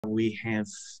We have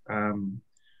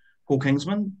Paul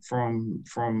Kingsman from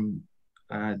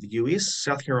the US,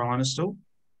 South Carolina still.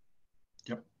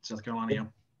 Yep, South Carolina, yeah.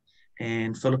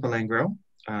 And Phillippa Langrell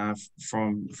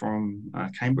from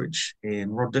Cambridge,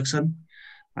 and Rod Dixon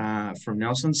from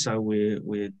Nelson. So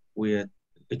we're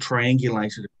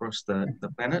triangulated across the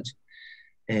planet.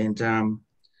 And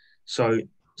so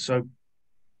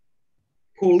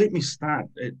Paul, let me start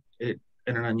in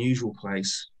an unusual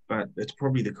place, but it's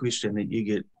probably the question that you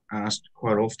get asked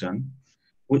quite often.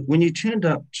 When you turned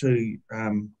up to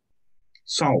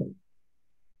Seoul,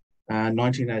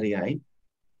 1988,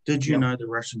 did you know the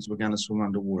Russians were going to swim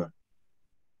underwater?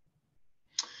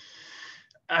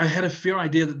 I had a fair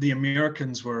idea that the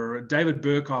Americans were. David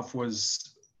Burkhoff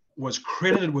was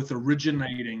credited with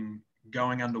originating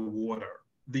going underwater.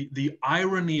 The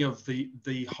irony of the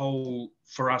whole,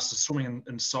 for us, the swimming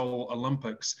in Seoul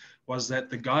Olympics, was that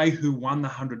the guy who won the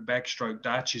 100 backstroke,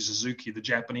 Daiichi Suzuki, the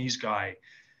Japanese guy,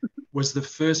 was the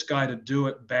first guy to do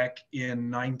it back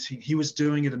in he was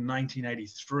doing it in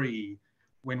 1983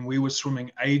 when we were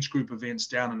swimming age group events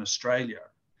down in Australia.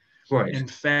 Right. In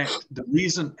fact, the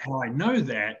reason how I know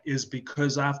that is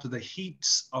because after the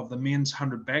heats of the men's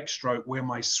 100 backstroke, where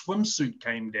my swimsuit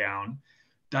came down,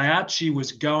 Daiichi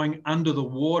was going under the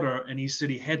water, and he said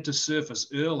he had to surface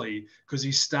early because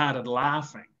he started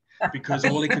laughing because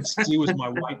all he could see was my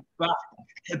white butt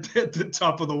at the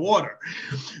top of the water.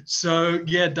 So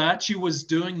yeah, Daiichi was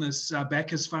doing this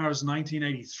back as far as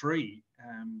 1983,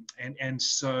 and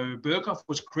so Burkhoff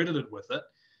was credited with it,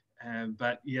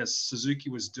 but yes, Suzuki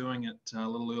was doing it a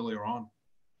little earlier on.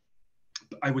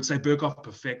 I would say Burkhoff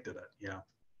perfected it. Yeah.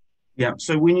 Yeah.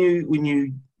 So when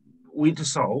you went to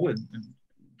Seoul and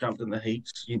jumped in the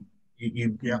heats, you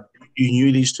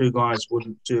knew these two guys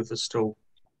wouldn't surface till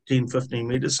 10, 15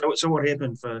 meters. So what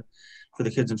happened for the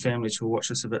kids and families who will watch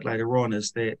this a bit later on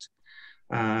is that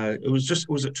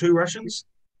was it two Russians?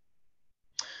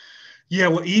 Yeah,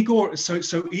 well, Igor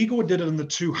did it in the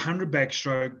 200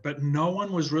 backstroke, but no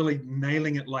one was really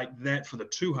nailing it like that for the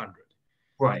 200.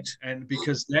 Right. And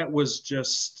because that was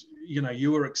just,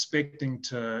 you were expecting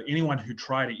anyone who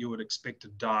tried it, you would expect to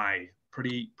die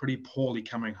pretty poorly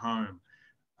coming home.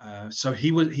 So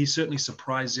he certainly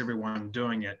surprised everyone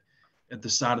doing it at the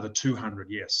start of the 200.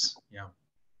 Yes. Yeah.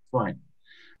 Right.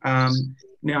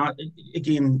 Now,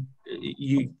 again,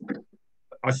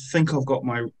 I think I've got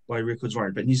my records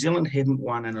right, but New Zealand hadn't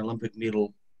won an Olympic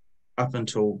medal up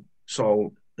until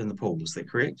Seoul in the pool. Is that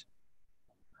correct?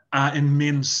 In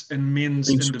men's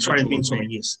individual men's event.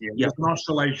 Yes. Yeah. There's an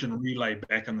Australasian relay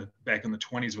back in the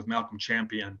 20s with Malcolm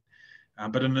Champion.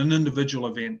 But in an individual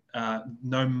event,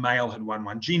 no male had won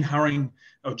one. Gene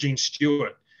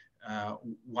Stewart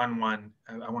won one.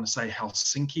 I want to say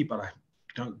Helsinki, but I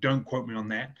don't quote me on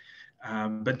that.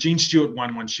 But Gene Stewart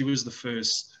won one. She was the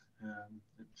first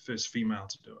female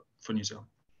to do it for New Zealand.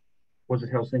 Was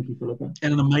it Helsinki, Phillippa?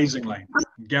 And an amazing lane.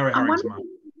 Gary Hurring's mum.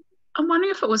 I'm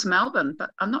wondering if it was Melbourne,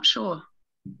 but I'm not sure.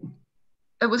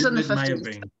 It was in the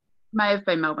 50s. May have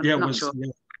been Melbourne. Yeah, I'm not sure.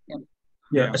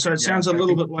 Yeah, so it sounds a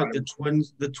little bit like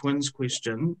the twins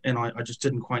question, and I just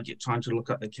didn't quite get time to look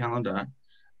up the calendar.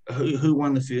 Who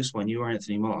won the first one? You or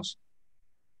Anthony Moss?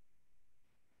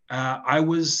 I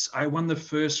won the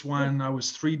first one. I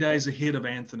was 3 days ahead of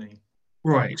Anthony.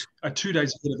 Right. 2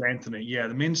 days ahead of Anthony. Yeah,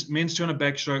 the men's 200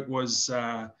 backstroke was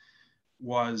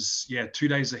 2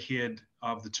 days ahead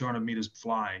of the 200 meters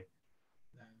fly.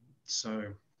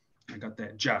 So I got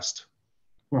that just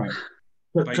right.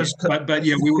 But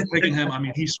yeah, we were picking him. I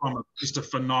mean, he swam just a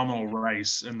phenomenal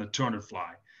race in the 200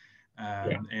 fly,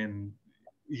 and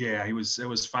yeah, it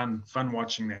was fun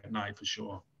watching that night for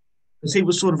sure. Because he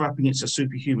was sort of up against a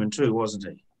superhuman too, wasn't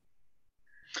he?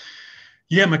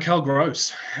 Yeah, Mikkel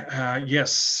Gross.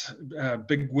 Yes,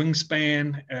 big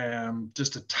wingspan,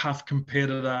 just a tough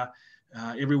competitor.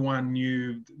 Everyone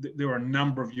knew there were a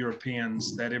number of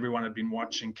Europeans that everyone had been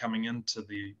watching coming into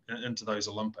those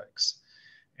Olympics.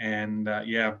 And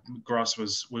Gross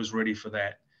was ready for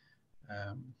that.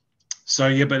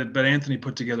 But Anthony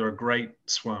put together a great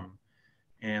swim,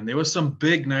 and there were some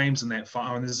big names in that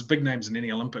final. And there's big names in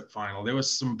any Olympic final. There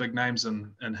was some big names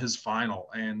in his final,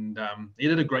 and he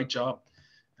did a great job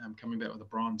coming back with a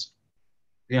bronze.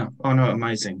 Yeah, oh no,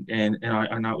 amazing, and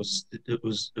I know it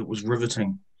was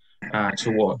riveting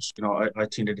to watch. I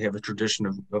tended to have a tradition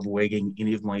of wagging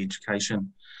any of my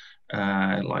education.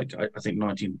 Like I think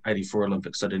 1984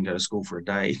 Olympics, I didn't go to school for a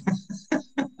day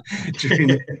during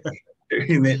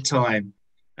that time.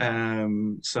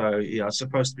 So yeah, I was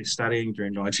supposed to be studying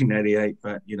during 1988,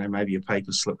 but maybe a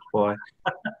paper slipped by.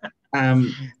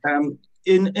 In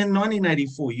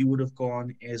 1984, you would have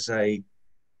gone as a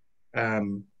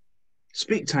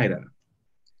spectator,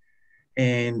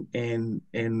 and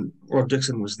Rod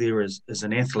Dixon was there as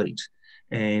an athlete,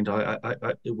 and I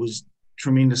it was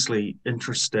tremendously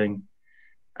interesting.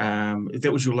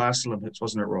 That was your last Olympics,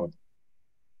 wasn't it, Rod?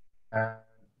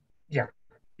 Yeah.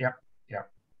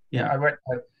 Yeah. I went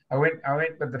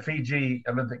with the Fiji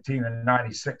Olympic team in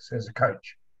 '96 as a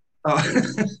coach. Oh.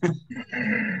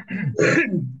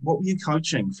 What were you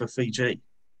coaching for Fiji?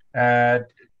 Track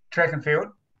and field.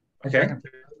 Okay. Track and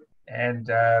field. And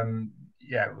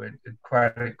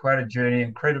quite a journey.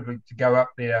 Incredibly to go up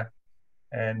there,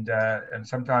 and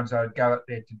sometimes I'd go up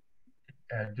there to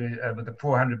do with the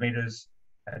 400 meters,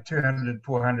 200,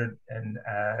 400, and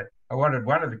I wanted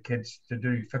one of the kids to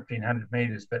do 1500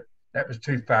 meters, but that was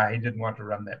too far. He didn't want to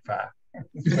run that far.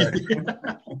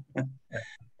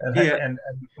 And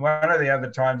one of the other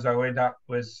times I went up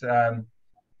was,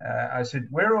 I said,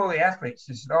 "Where are all the athletes?"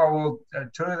 He said, "Oh, well,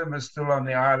 two of them are still on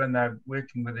the island. They're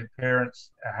working with their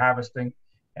parents, harvesting,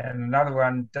 and another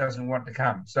one doesn't want to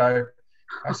come." So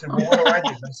I said, "Well, what do I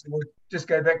do?" I said, "Well, just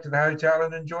go back to the hotel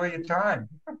and enjoy your time."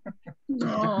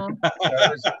 Oh. So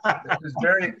it was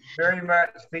very, very much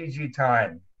Fiji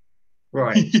time.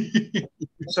 Right.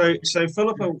 So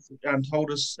Phillippa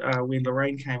told us when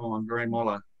Lorraine came on, Lorraine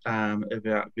Moller,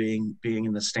 about being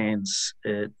in the stands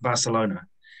at Barcelona,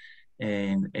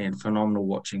 and phenomenal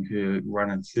watching her run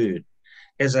in third.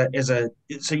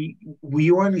 Were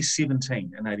you only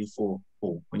 17 in '84,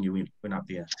 Paul, when you went up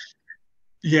there?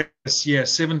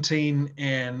 Yes, 17,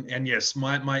 and yes,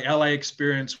 my LA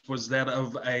experience was that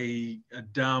of a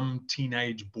dumb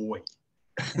teenage boy.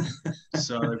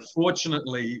 So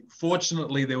fortunately,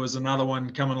 there was another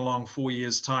one coming along 4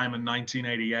 years' time in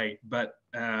 1988. But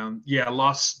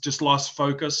lost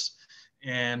focus,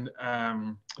 and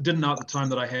didn't know at the time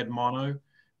that I had mono.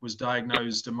 Was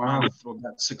diagnosed a month or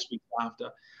about 6 weeks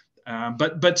after.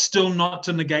 But still, not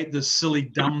to negate the silly,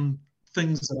 dumb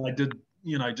things that I did,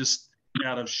 just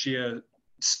out of sheer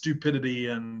stupidity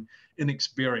and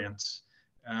inexperience.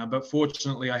 But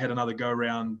fortunately, I had another go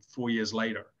around 4 years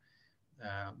later.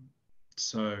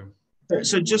 So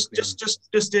just as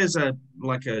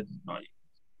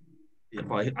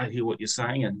if I hear what you're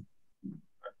saying, and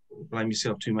blame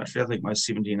yourself too much, I think most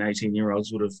 17,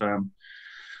 18-year-olds would have,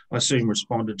 I assume,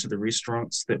 responded to the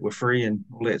restaurants that were free and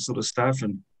all that sort of stuff.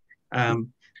 And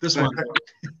this one,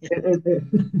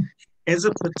 as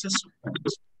a participant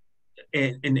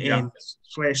and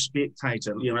slash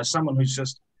spectator, someone who's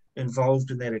just involved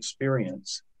in that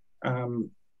experience, and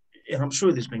I'm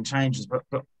sure there's been changes, but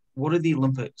what are the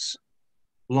Olympics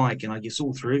like? And I guess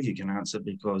all three of you can answer,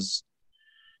 because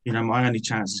my only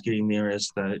chance is getting there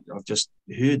is I've just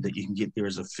heard that you can get there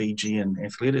as a Fijian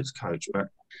athletics coach, but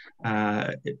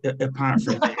apart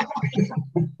from that,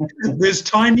 there's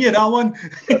time yet, Owen.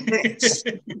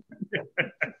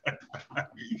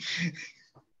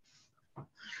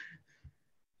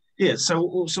 Yeah. So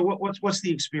what's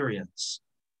the experience,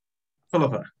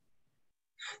 Phillippa?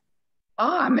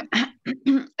 Oh,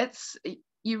 it's,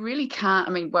 you really can't.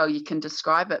 I mean, well, you can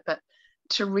describe it, but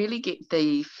to really get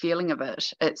the feeling of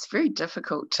it, it's very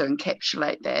difficult to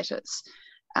encapsulate that. It's,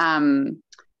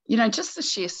 just the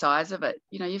sheer size of it.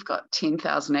 You've got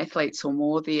 10,000 athletes or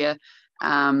more there.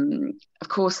 Of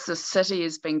course, the city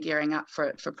has been gearing up for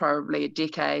it for probably a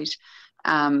decade.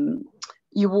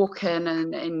 You walk in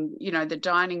and the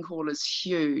dining hall is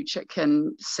huge. It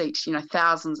can seat,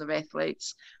 thousands of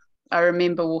athletes. I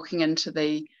remember walking into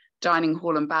the dining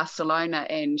hall in Barcelona,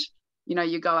 and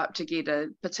you go up to get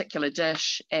a particular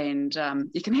dish, and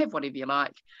you can have whatever you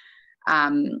like.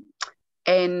 And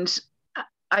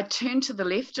I turned to the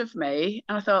left of me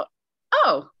and I thought,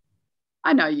 oh,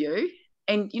 I know you.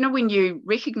 And when you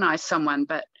recognize someone,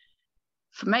 but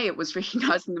for me it was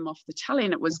recognizing them off the telly,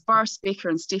 and it was Boris Becker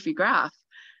and Steffi Graf.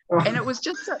 And it was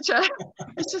just such a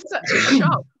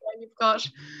shock. You've got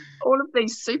all of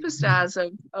these superstars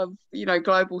of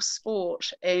global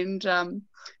sport, and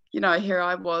here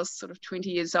I was, sort of 20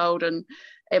 years old, and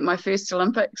at my first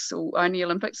Olympics, or only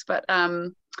Olympics, but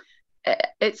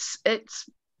it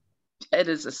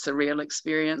is a surreal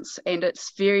experience, and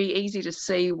it's very easy to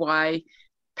see why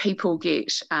people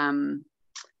get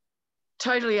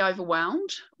totally overwhelmed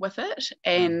with it,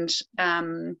 and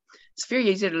it's very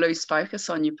easy to lose focus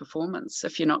on your performance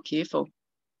if you're not careful.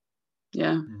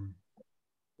 Yeah.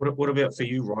 What about for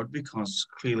you, Rod? Because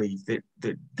clearly that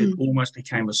almost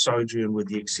became a sojourn, with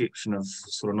the exception of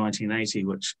sort of 1980,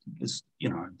 which is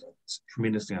it's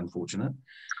tremendously unfortunate.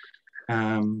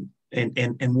 And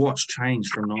what's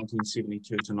changed from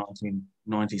 1972 to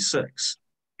 1996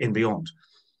 and beyond?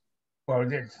 Well,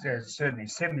 certainly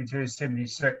 72,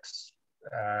 76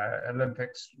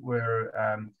 Olympics were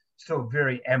still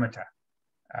very amateur.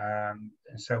 And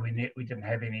so we didn't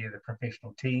have any of the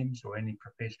professional teams or any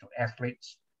professional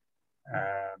athletes.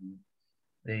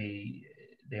 The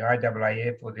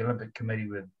IAAF or the Olympic Committee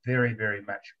were very, very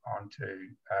much onto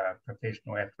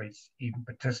professional athletes even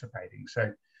participating.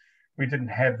 So we didn't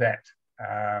have that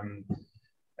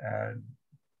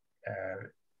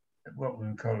what we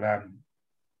would call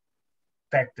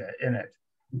factor in it.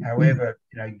 However,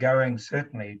 going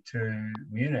certainly to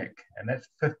Munich, and that's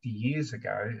 50 years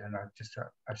ago, and I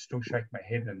still shake my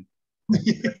head in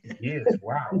 50 years.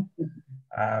 Wow.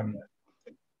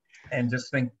 And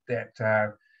just think that,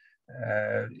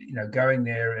 going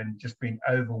there and just being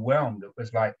overwhelmed, it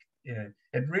was like,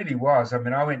 it really was. I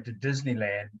mean, I went to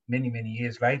Disneyland many, many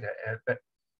years later, but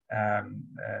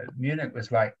Munich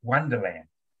was like Wonderland.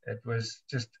 It was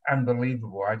just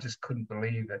unbelievable. I just couldn't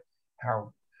believe it,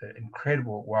 how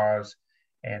incredible it was,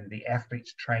 and the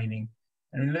athletes training.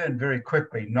 And we learned very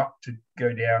quickly not to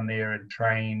go down there and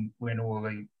train when all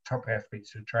the top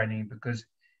athletes are training, because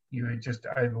you were just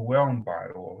overwhelmed by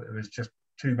it all. It was just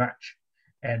too much.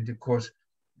 And of course,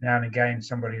 now and again,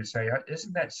 somebody would say,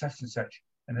 isn't that such and such?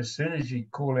 And as soon as you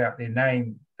call out their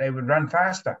name, they would run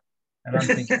faster. And I'm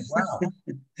thinking, wow.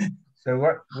 So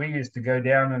what we used to go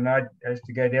down, and I used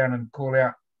to go down and call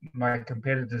out my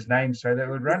competitors' names so they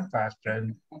would run faster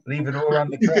and leave it all on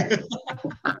the track.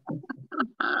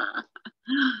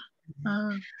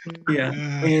 Yeah,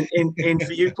 and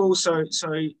for you, Paul, so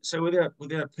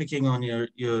without picking on your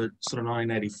sort of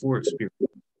 1984 experience,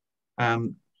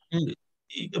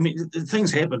 I mean,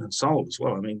 things happen in Seoul as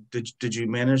well. I mean, did you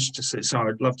manage to see? So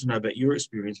I'd love to know about your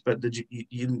experience, but did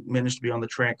you manage to be on the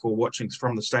track or watching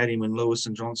from the stadium when Lewis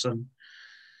and Johnson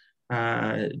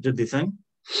did their thing?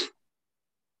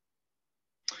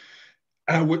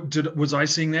 Was I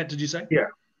seeing that? Did you say? Yeah.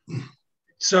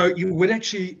 So you would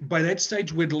actually, by that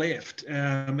stage, we'd left.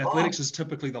 Athletics is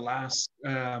typically the last,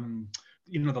 the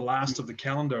last of the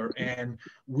calendar, and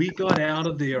we got out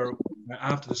of there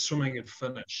after the swimming had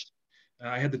finished.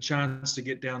 I had the chance to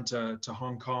get down to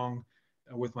Hong Kong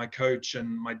with my coach, and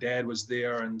my dad was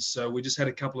there, and so we just had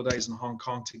a couple of days in Hong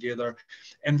Kong together.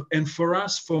 And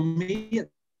for me at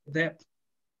that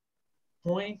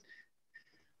point,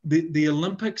 the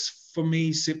Olympics for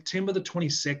me, September the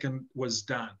 22nd was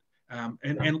done.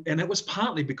 And it was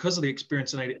partly because of the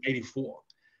experience in 84.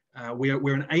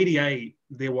 Where in 88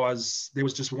 there was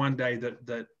just one day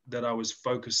that I was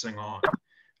focusing on.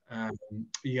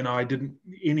 I didn't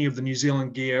any of the New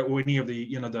Zealand gear or any of the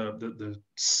the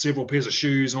several pairs of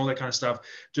shoes and all that kind of stuff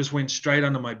just went straight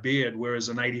under my bed. Whereas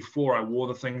in 84 I wore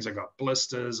the things, I got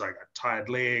blisters, I got tired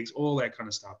legs, all that kind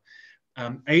of stuff.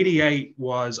 88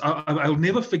 was I'll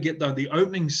never forget though the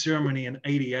opening ceremony in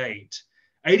 88.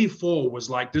 84 was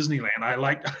like Disneyland. I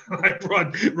like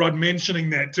Rod mentioning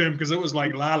that term because it was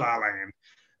like La La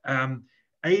Land.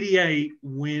 88,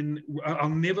 when I'll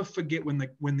never forget when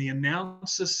the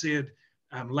announcer said,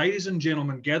 "Ladies and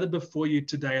gentlemen, gathered before you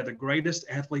today are the greatest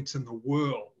athletes in the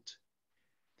world."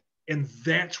 And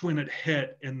that's when it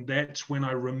hit, and that's when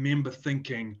I remember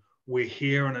thinking, "We're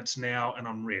here, and it's now, and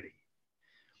I'm ready."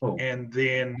 Oh. And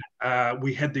then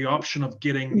we had the option of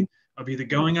either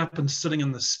going up and sitting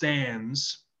in the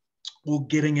stands or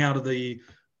getting out of the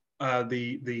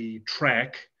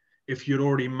track if you'd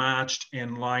already marched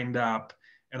and lined up.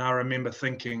 And I remember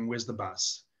thinking, where's the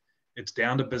bus? It's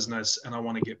down to business and I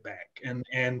want to get back.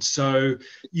 And so,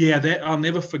 yeah, that I'll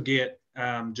never forget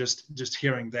just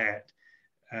hearing that.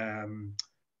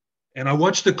 And I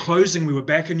watched the closing. We were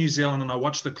back in New Zealand and I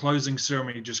watched the closing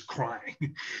ceremony just crying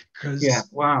because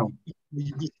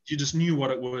you just knew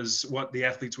what it was, what the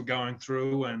athletes were going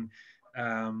through. And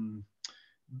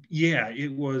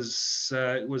it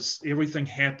was everything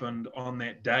happened on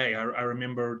that day. I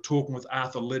remember talking with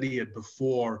Arthur Lydiard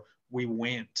before we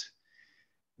went.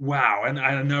 Wow. And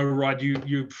I know, Rod,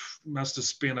 you must have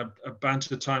spent a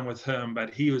bunch of time with him,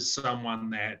 but he was someone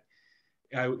that,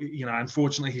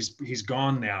 unfortunately he's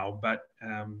gone now, but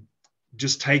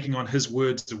just taking on his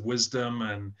words of wisdom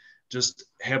and just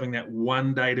having that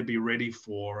one day to be ready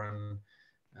for. And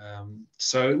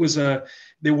so it was there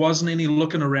wasn't any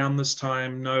looking around this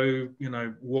time, no,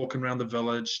 walking around the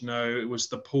village. No, it was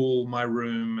the pool, my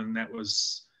room, and that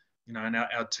was, and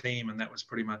our team, and that was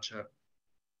pretty much it.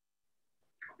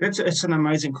 It's an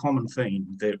amazing common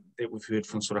theme that we've heard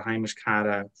from sort of Hamish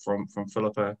Carter, from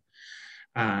Phillippa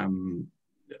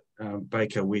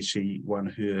Baker, where she won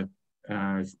her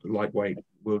lightweight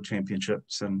world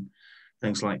championships and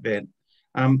things like that.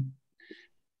 And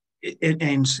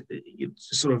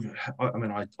sort of, I mean,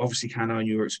 I obviously can't own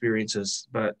your experiences,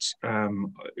 but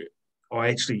I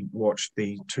actually watched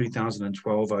the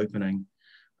 2012 opening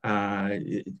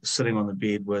sitting on the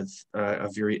bed with a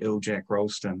very ill Jack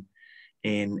Ralston,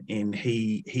 and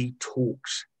he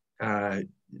talked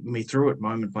me through it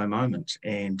moment by moment,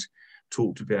 and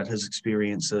talked about his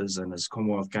experiences and his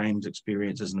Commonwealth Games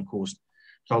experiences, and of course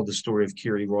told the story of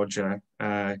Kerry Roger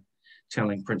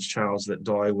telling Prince Charles that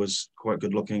Di was quite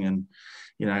good looking, and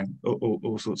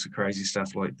all sorts of crazy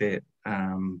stuff like that.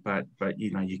 But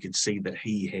you could see that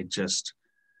he had just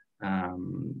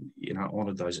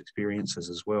honoured those experiences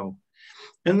as well.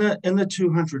 In the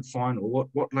 200 final,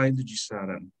 what lane did you start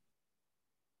in?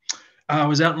 I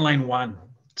was out in lane 1,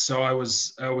 so I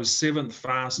was 7th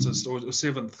fastest, or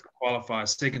 7th qualifier,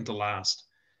 second to last.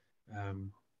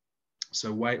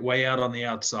 So way out on the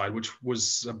outside, which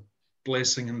was a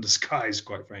blessing in disguise,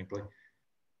 quite frankly.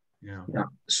 Yeah.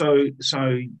 So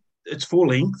it's 4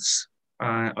 lengths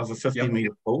of a 50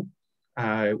 meter pool,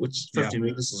 which 50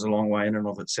 meters is a long way in and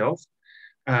of itself.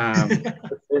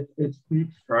 It's deep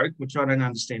stroke, which I don't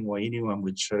understand why anyone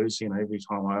would choose. Every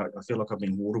time I feel like I've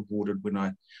been waterboarded when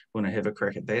I have a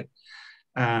crack at that.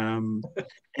 And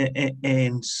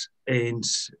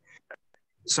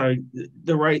so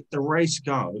the race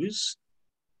goes,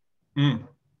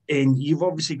 and you've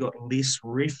obviously got less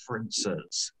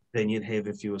references than you'd have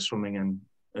if you were swimming in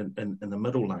the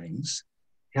middle lanes.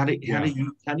 How do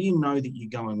you know that you're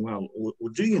going well, or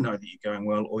do you know that you're going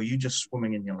well, or are you just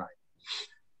swimming in your lane?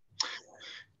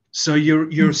 So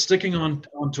you're sticking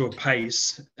onto a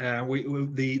pace.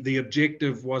 The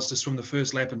objective was to swim the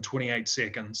first lap in 28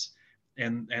 seconds,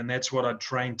 and that's what I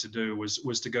trained to do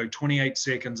was to go 28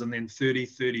 seconds and then 30,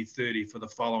 30, 30 for the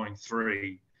following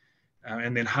 3.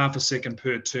 And then half a second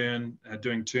per turn,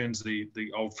 doing turns the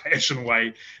old-fashioned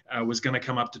way, was going to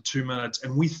come up to 2 minutes.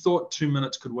 And we thought 2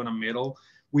 minutes could win a medal.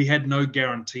 We had no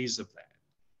guarantees of that.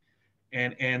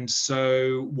 And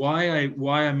so why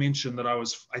I mentioned that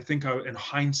in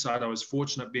hindsight, I was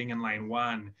fortunate being in lane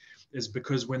 1 is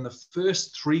because when the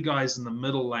first 3 guys in the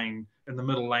middle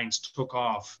lanes took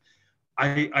off,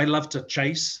 I love to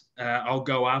chase. I'll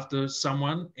go after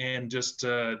someone and just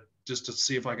to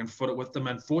see if I can foot it with them.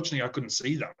 Unfortunately, I couldn't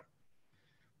see them.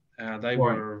 They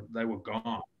were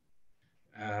gone.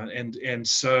 And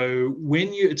so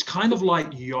it's kind of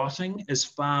like yachting, as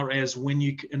far as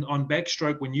on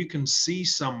backstroke, when you can see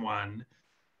someone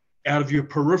out of your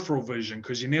peripheral vision,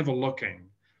 because you're never looking,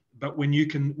 but when you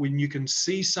can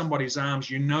see somebody's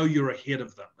arms, you're ahead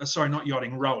of them. Sorry, not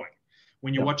yachting, rowing.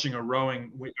 When you're watching a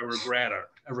regatta,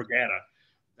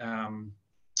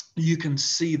 you can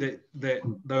see that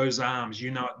those arms,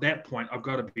 at that point, I've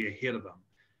got to be ahead of them.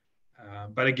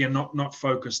 But again, not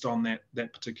focused on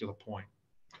that particular point.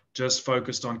 Just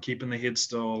focused on keeping the head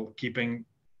still, keeping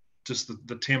just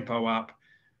the tempo up.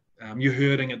 You're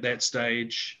hurting at that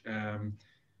stage.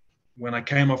 When I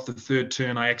came off the 3rd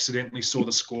turn, I accidentally saw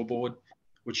the scoreboard,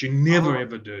 which you never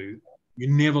ever do. You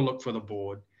never look for the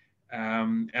board.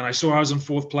 And I saw I was in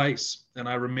 4th place. And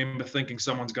I remember thinking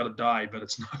someone's got to die, but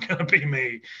it's not going to be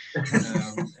me.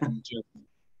 And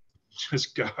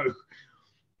just go.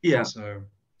 Yeah. So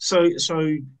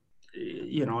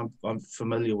I'm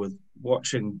familiar with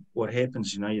watching what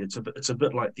happens. It's a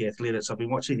bit like the athletics. I've been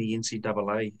watching the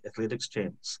NCAA athletics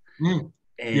champs,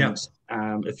 and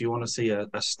if you want to see a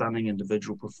stunning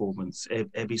individual performance,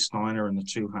 Abby Steiner in the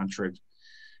 200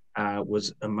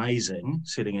 was amazing,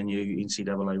 setting a new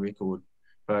NCAA record.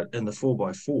 But in the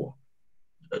 4x4,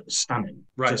 stunning,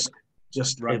 right?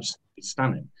 Just right. Absolutely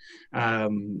stunning.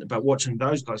 But watching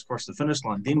those guys cross the finish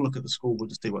line, then look at the scoreboard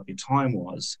to see what their time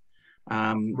was.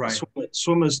 Right.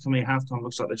 Swimmers, to me, halftime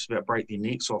looks like they just about break their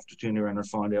necks off to turn around and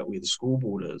find out where the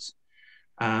scoreboard is.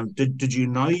 Did you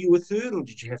know you were 3rd, or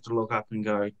did you have to look up and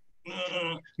go?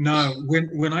 No,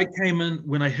 when I came in,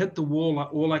 when I hit the wall,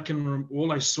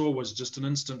 all I saw was just an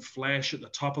instant flash at the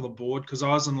top of the board, because I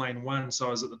was in lane 1, so I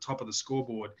was at the top of the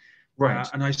scoreboard. Right.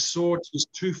 And I saw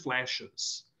just 2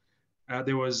 flashes.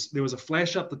 There was a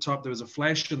flash up the top, there was a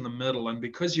flash in the middle, and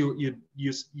because you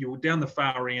were down the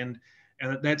far end,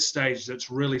 and at that stage,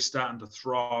 it's really starting to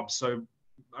throb. So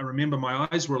I remember my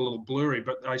eyes were a little blurry,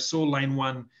 but I saw lane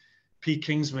 1, P.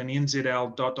 Kingsman,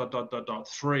 NZL ...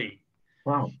 3.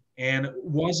 Wow. And it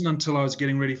wasn't until I was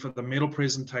getting ready for the medal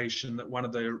presentation that one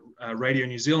of the Radio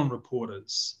New Zealand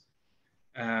reporters,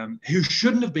 who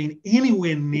shouldn't have been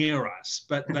anywhere near us,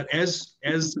 but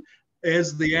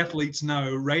as the athletes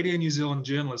know, Radio New Zealand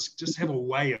journalists just have a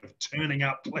way of turning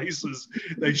up places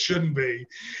they shouldn't be.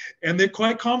 And they're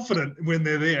quite confident when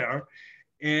they're there.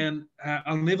 And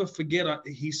I'll never forget,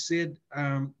 he said,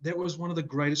 that was one of the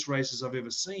greatest races I've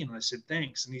ever seen. And I said,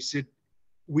 thanks. And he said,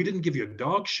 we didn't give you a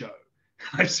dog show.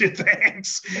 I said,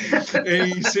 thanks.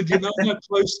 And he said, you know how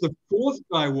close the 4th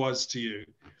guy was to you?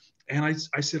 And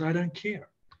I said, I don't care.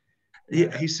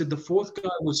 Yeah. He said, the fourth guy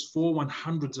was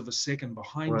 4/100ths of a second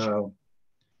behind you. Wow.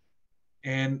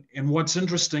 And what's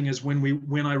interesting is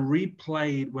when I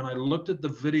looked at the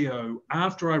video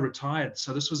after I retired,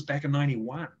 so this was back in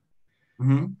 91,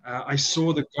 I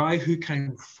saw the guy who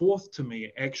came fourth to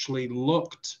me actually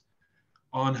looked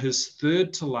on his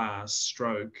third to last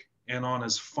stroke and on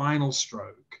his final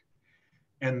stroke.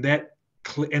 And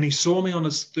he saw me on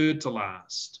his third to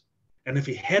last. And if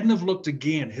he hadn't have looked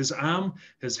again, his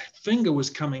finger was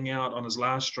coming out on his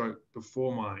last stroke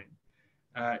before mine.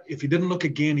 If he didn't look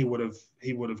again, he would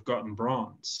have gotten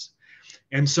bronze.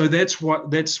 And so that's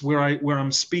where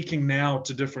I'm speaking now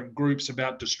to different groups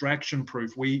about distraction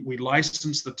proof. We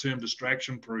license the term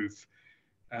distraction proof,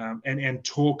 and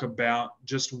talk about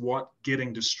just what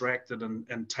getting distracted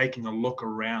and taking a look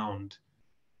around,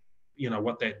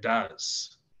 what that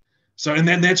does. So, and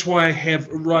then that's why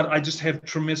I just have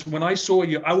tremendous, when I saw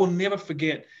you, I will never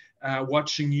forget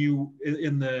watching you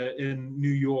in New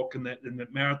York in the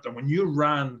marathon, when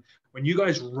you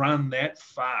guys run that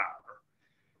far.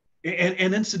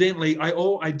 And incidentally,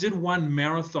 I did one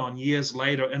marathon years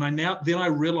later, and I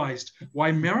realized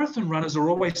why marathon runners are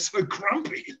always so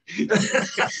grumpy.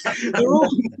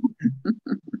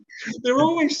 They're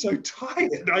always so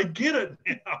tired. I get it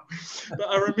now. But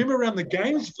I remember around the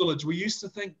Games Village, we used to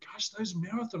think, gosh, those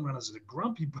marathon runners are a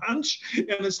grumpy bunch.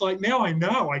 And it's like, now I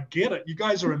know, I get it. You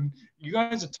guys are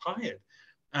tired.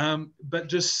 But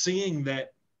just seeing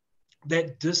that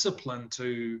discipline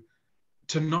to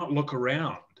not look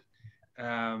around,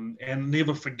 and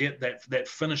never forget that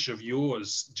finish of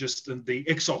yours, just the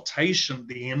exaltation at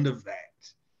the end of that.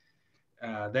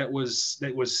 That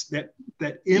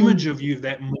image of you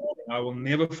that morning, I will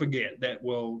never forget.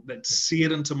 That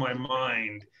seared into my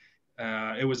mind.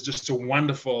 It was just a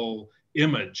wonderful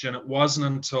image, and it wasn't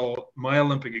until my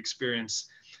Olympic experience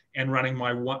and running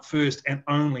my first and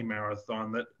only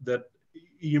marathon that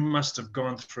you must have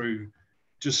gone through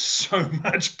just so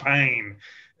much pain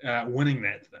winning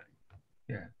that thing.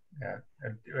 Yeah.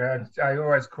 I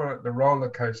always call it the roller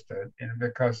coaster,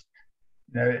 because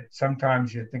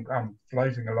sometimes you think, I'm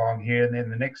floating along here, and then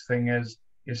the next thing is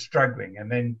you're struggling,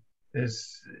 and then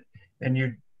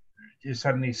you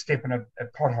suddenly step in a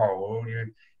pothole, or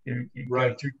you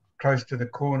go too close to the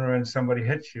corner and somebody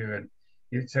hits you, and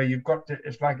so you've got to.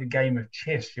 It's like a game of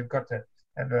chess. You've got to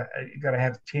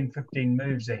have 10, 15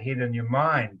 moves ahead in your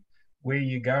mind where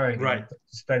you're going, right? To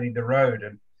study the road,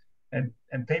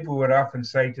 and people would often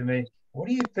say to me, what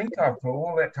do you think of for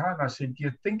all that time? I said,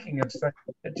 you're thinking of stuff.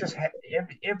 It just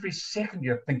every second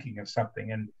you're thinking of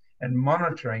something, and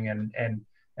monitoring and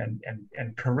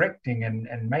correcting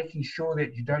and making sure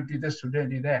that you don't do this or don't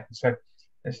do that. So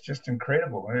it's just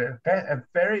incredible. A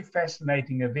very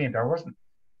fascinating event. I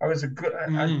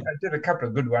did a couple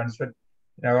of good ones, but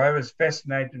I was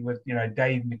fascinated with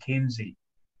Dave McKenzie,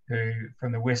 who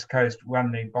from the West Coast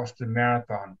won the Boston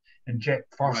Marathon, and Jack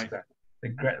Foster, the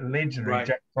great legendary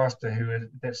Jack Foster, who was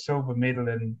that silver medal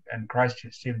in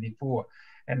Christchurch '74.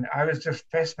 And I was just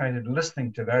fascinated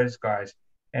listening to those guys,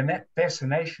 and that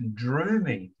fascination drew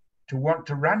me to want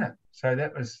to run it. So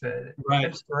that was the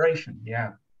inspiration.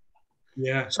 Yeah.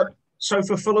 So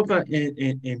for Phillippa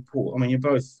and Paul, I mean, you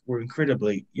both were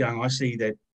incredibly young. I see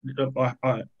that.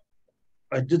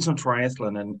 I did some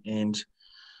triathlon, and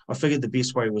I figured the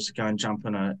best way was to go and jump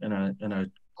in a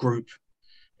group,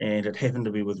 and it happened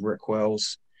to be with Rick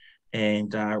Wells,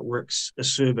 and Rick's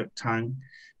acerbic tongue.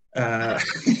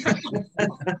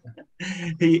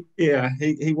 He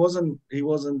wasn't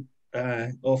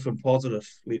often positive,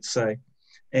 let's say,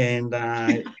 and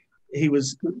he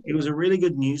was a really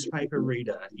good newspaper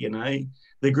reader.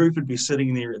 The group would be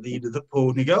sitting there at the end of the pool,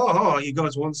 and he'd go, "Oh, you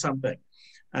guys want something?"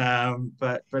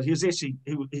 But he was actually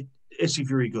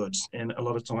very good, and a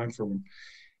lot of time from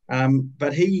him.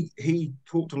 But he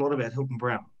talked a lot about Hilton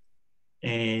Brown,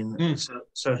 and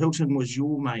so Hilton was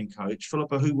your main coach.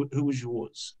 Phillippa, who was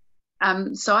yours?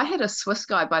 So I had a Swiss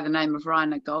guy by the name of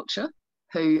Rainer Gulcher,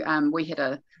 who we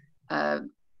had a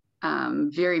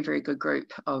very, very good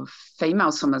group of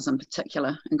female swimmers in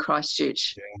particular in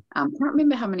Christchurch. I can't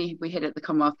remember how many we had at the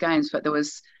Commonwealth Games, but there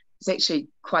was actually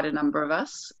quite a number of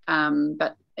us.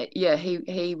 But yeah,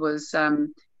 he was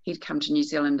he'd come to New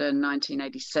Zealand in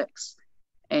 1986,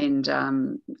 and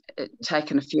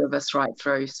taken a few of us right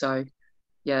through. So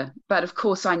yeah, but of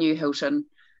course I knew Hilton,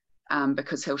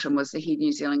 because Hilton was the head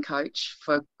New Zealand coach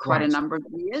for quite a number of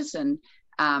years, and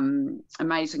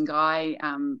amazing guy,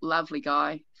 lovely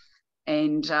guy,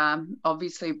 and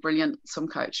obviously a brilliant swim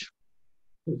coach.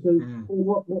 So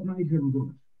what made him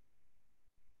good?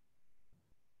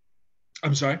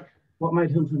 I'm sorry? What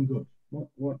made Hilton good?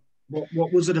 What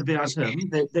What was it about him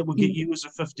that would get you as a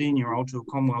 15-year-old to a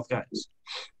Commonwealth Games?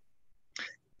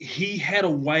 He had a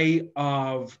way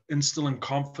of instilling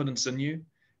confidence in you.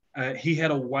 He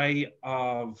had a way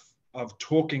of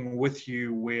talking with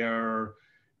you where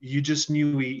you just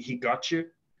knew he got you.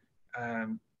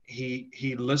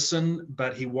 He listened,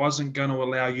 but he wasn't going to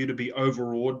allow you to be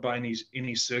overawed by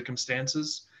any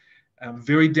circumstances.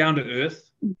 Very down to earth,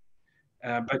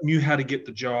 but knew how to get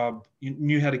the job.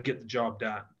 Knew how to get the job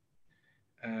done.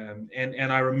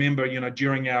 And I remember,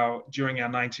 during our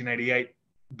 1988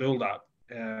 build-up,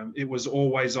 it was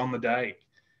always on the day,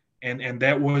 and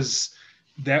that was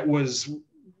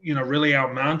really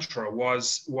our mantra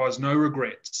was no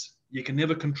regrets. You can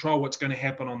never control what's going to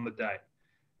happen on the day.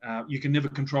 You can never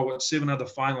control what 7 other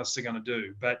finalists are going to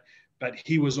do, but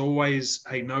he was always,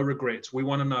 hey, no regrets. We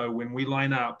want to know when we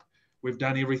line up, we've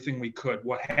done everything we could.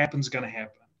 What happens going to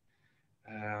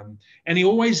happen. And he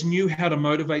always knew how to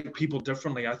motivate people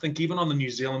differently. I think even on the New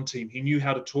Zealand team, he knew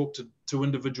how to talk to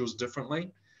individuals differently.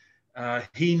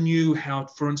 He knew how,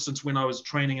 for instance, when I was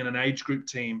training in an age group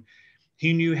team,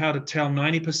 he knew how to tell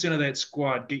 90% of that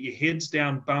squad, get your heads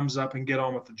down, bums up, and get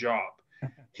on with the job.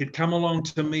 He'd come along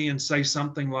to me and say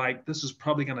something like, this is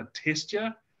probably going to test you.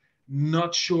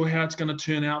 Not sure how it's going to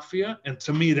turn out for you. And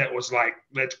to me, that was like,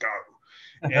 let's go.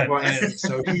 And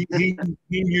so he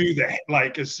knew that.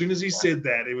 Like, as soon as he said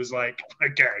that, it was like,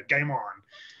 okay, game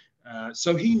on.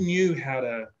 So he knew how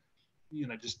to,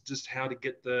 just how to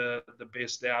get the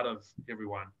best out of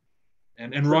everyone.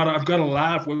 And Rod, I've got to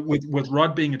laugh with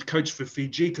Rod being a coach for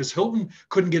Fiji, because Hilton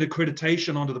couldn't get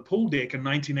accreditation onto the pool deck in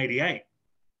 1988.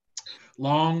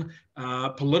 Long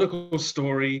political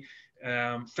story,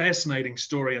 fascinating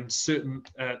story in certain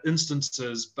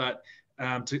instances, but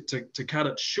to cut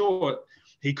it short,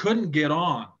 he couldn't get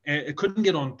on. It couldn't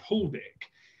get on pool deck.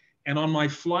 And on my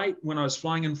flight, when I was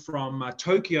flying in from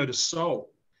Tokyo to Seoul,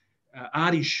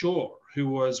 Artie Shaw, who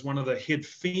was one of the head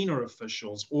FINA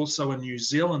officials, also a New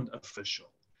Zealand official,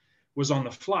 was on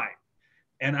the flight.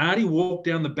 And Artie walked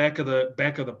down the back of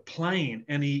the plane,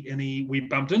 and we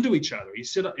bumped into each other. He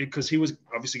said, because he was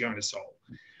obviously going to Seoul,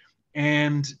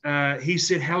 and he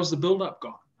said, "How's the build-up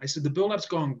gone?" I said, "The build-up's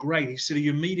gone great." He said, "Are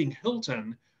you meeting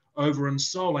Hilton over in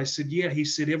Seoul?" I said, "Yeah." He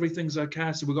said, "Everything's okay."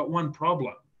 I said, "We've got one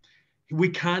problem. We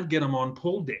can't get him on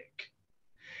pool deck."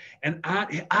 And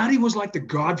Artie was like the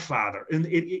godfather. And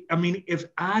if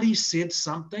Artie said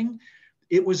something,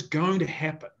 it was going to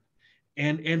happen.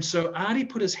 And so Artie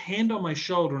put his hand on my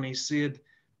shoulder and he said,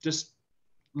 "Just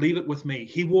leave it with me."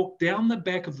 He walked down the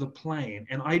back of the plane,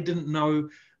 and I didn't know,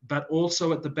 but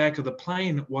also at the back of the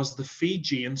plane was the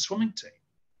Fijian swimming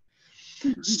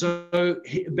team. So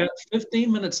about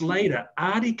 15 minutes later,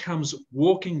 Artie comes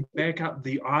walking back up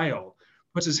the aisle,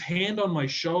 puts his hand on my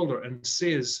shoulder and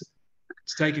says,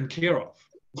 "It's taken care of."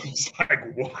 It's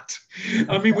like, what?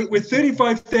 I mean, we're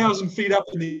 35,000 feet up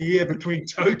in the air between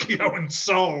Tokyo and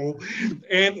Seoul,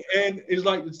 and it's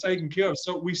like, it's taken care of.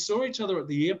 So we saw each other at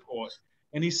the airport,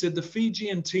 and he said, "The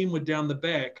Fijian team were down the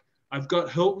back. I've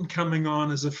got Hilton coming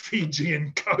on as a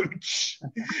Fijian coach."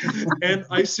 And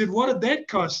I said, "What did that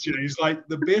cost you?" He's like,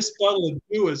 "The best bottle of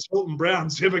Dewar's Hilton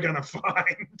Brown's ever going to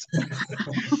find."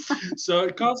 So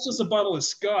it cost us a bottle of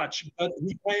scotch, but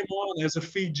he came on as a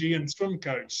Fijian swim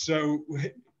coach. So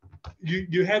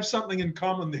you have something in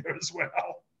common there as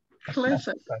well.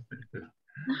 Classic.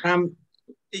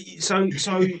 So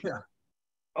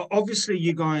obviously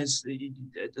you guys,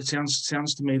 it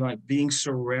sounds to me like being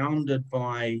surrounded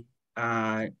by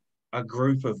a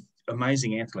group of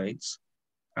amazing athletes,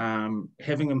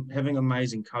 having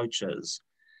amazing coaches.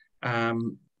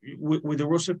 Were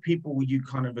there also people you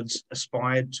kind of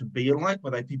aspired to be like? Were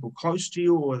they people close to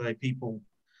you, or were they people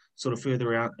sort of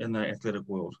further out in the athletic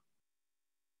world?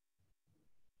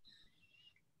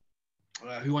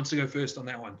 Who wants to go first on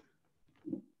that one?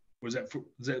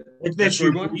 That's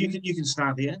you. You can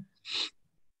start there.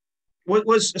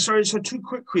 Sorry, so 2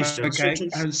 quick questions. Okay,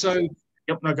 and so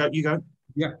yep, no, go. You go.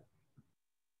 Yeah.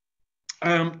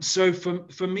 So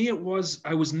for me, I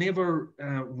was never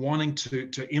wanting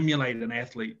to emulate an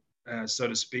athlete, so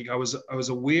to speak. I was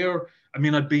aware. I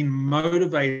mean, I'd been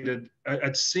motivated.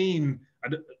 I'd seen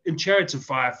in Chariots of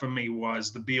Fire for me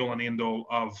was the be all and end all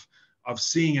of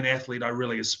seeing an athlete I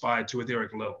really aspired to with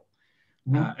Eric Liddell.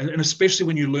 And especially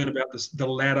when you learn about the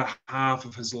latter half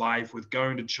of his life with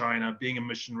going to China, being a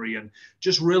missionary, and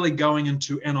just really going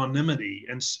into anonymity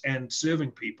and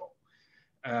serving people.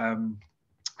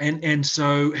 And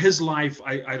so his life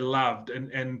I loved,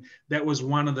 and that was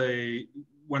one of the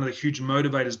huge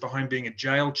motivators behind being a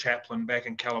jail chaplain back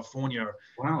in California.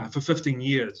 Wow. For 15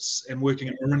 years and working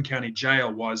in Marin County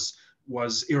Jail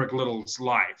was Eric Liddell's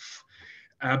life.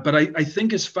 But I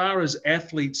think as far as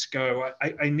athletes go,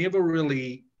 I never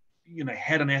really,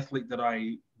 had an athlete that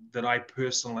I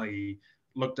personally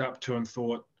looked up to and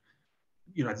thought,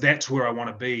 that's where I want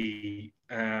to be.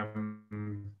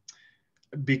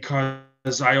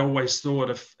 Because I always thought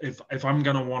if I'm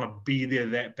going to want to be there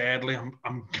that badly, I'm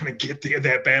going to get there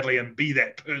that badly and be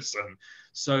that person.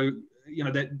 So,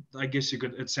 that, I guess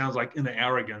it sounds like inner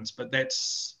arrogance, but that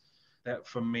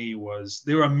for me was,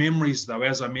 there are memories though,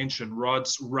 as I mentioned,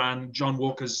 Rod's run, John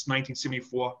Walker's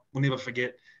 1974, we'll never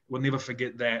forget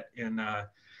that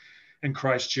in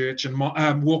Christchurch, and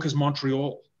Walker's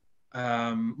Montreal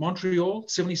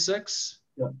 76.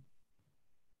 Yeah.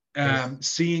 Yes.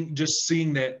 Seeing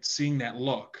that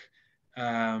look,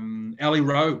 Ali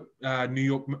Rowe,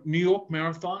 New York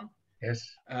Marathon.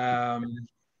 Yes.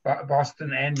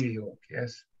 Boston and New York.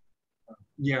 Yes.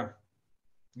 Yeah.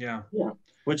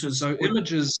 Which is so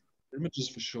images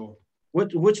for sure.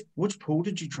 Which pool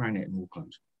did you train at in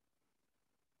Auckland?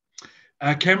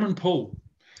 Cameron Pool.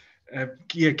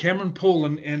 Cameron Pool,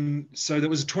 and so there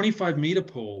was a 25-meter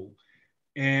pool,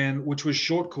 and which was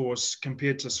short course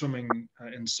compared to swimming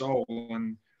in Seoul,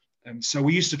 and so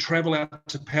we used to travel out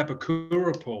to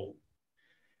Papakura Pool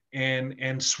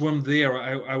and swim there.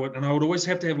 I would always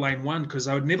have to have lane one because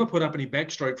I would never put up any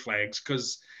backstroke flags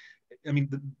because, I mean,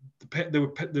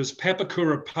 there's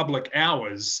Papakura public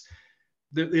hours.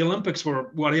 The Olympics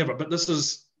were whatever, but this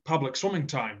is public swimming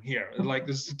time here. Like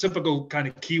this is a typical kind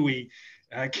of Kiwi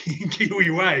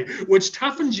way, which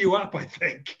toughens you up, I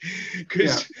think,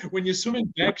 because when you're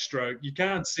swimming backstroke, you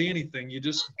can't see anything. You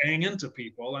just bang into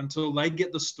people until they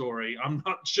get the story. I'm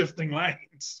not shifting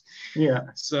lanes. Yeah.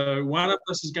 So one of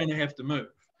us is going to have to move.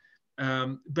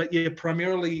 But yeah,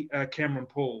 primarily Cameron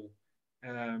Pool.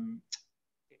 And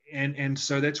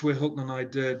so that's where Hilton and I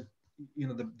did,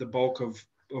 the bulk of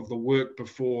the work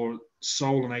before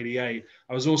Seoul in '88.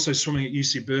 I was also swimming at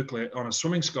UC Berkeley on a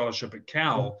swimming scholarship at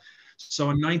Cal. So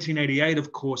in 1988,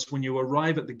 of course, when you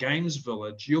arrive at the Games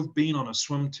Village, you've been on a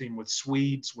swim team with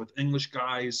Swedes, with English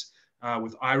guys,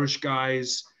 with Irish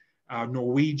guys,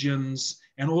 Norwegians,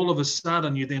 and all of a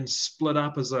sudden you then split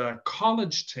up as a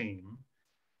college team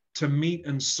to meet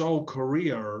in Seoul,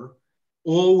 Korea,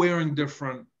 all wearing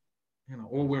different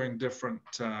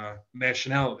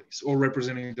nationalities, all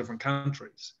representing different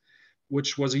countries,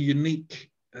 which was a unique,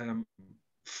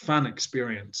 fun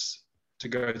experience to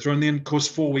go through. And then, of course,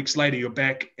 4 weeks later, you're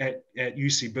back at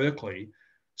UC Berkeley,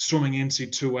 swimming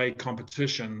NC2A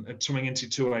competition, swimming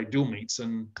NC2A dual meets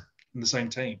in the same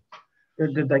team.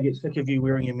 Did they get sick of you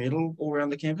wearing your medal all around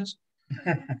the campus?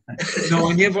 No,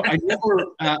 I never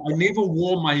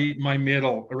wore my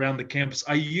medal around the campus.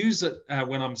 I use it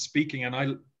when I'm speaking,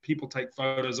 and people take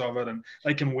photos of it, and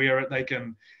they can wear it. They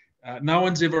can. No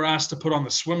one's ever asked to put on the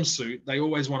swimsuit. They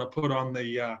always want to put on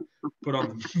the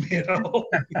medal.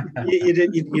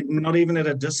 You're not even at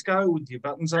a disco with your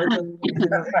buttons open.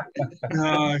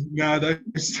 No,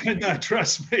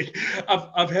 trust me.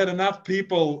 I've had enough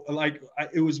people. Like,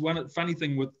 it was one funny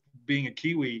thing with being a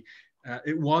Kiwi.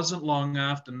 It wasn't long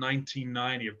after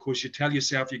 1990. Of course, you tell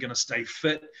yourself you're going to stay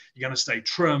fit, you're going to stay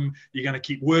trim, you're going to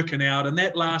keep working out, and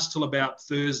that lasts till about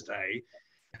Thursday.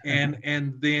 And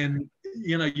then,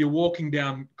 you're walking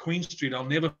down Queen Street. I'll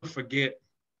never forget.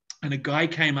 And a guy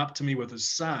came up to me with his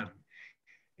son.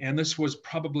 And this was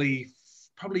probably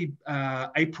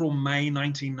April, May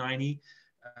 1990.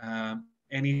 And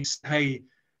he said, "Hey,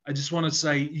 I just want to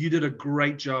say you did a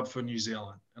great job for New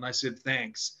Zealand." And I said,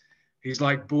 "Thanks." He's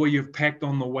like, "Boy, you've packed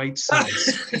on the weight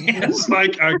since." It's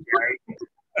like, okay.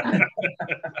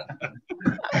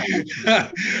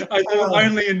 I thought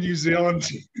only in New Zealand.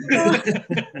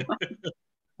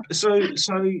 So,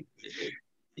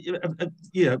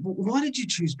 why did you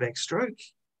choose backstroke?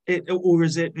 Or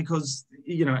is it because,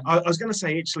 I was going to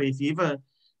say, actually, if you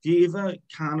ever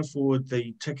can't afford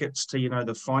the tickets to,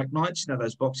 the fight nights,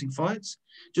 those boxing fights,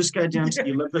 just go down to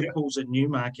the Olympic pools in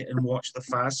Newmarket and watch the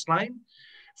fast lane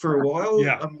for a while.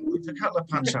 Yeah. It's a couple of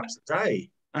punch-ups a day.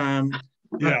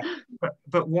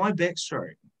 But why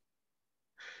backstroke?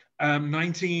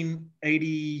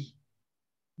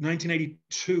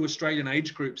 1982 Australian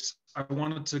age groups. I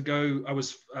wanted to go. I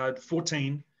was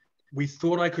 14. We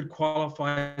thought I could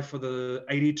qualify for the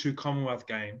 82 Commonwealth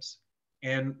Games,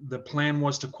 and the plan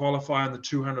was to qualify on the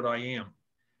 200 IM.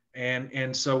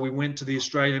 And so we went to the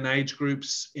Australian age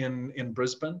groups in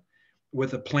Brisbane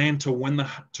with a plan to wanted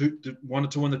to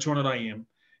win the 200 IM,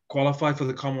 qualify for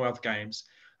the Commonwealth Games.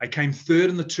 I came third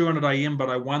in the 200 IM, but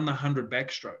I won the 100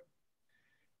 backstroke.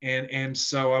 And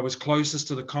so I was closest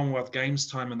to the Commonwealth Games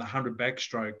time in the 100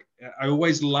 backstroke. I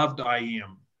always loved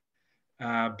IM,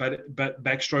 but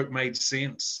backstroke made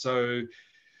sense. So,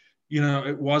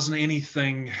 it wasn't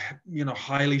anything,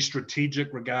 highly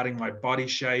strategic regarding my body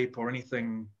shape or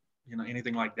anything,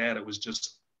 anything like that. It was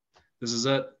just, this is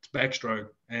it, it's backstroke.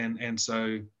 And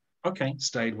so Okay.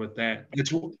 stayed with that.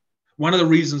 It's one of the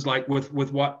reasons, like with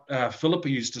what Phillippa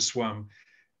used to swim,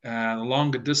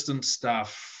 longer distance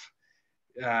stuff.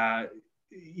 I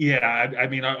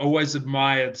mean, I always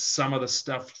admired some of the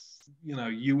stuff,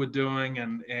 you were doing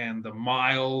and the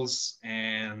miles,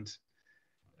 and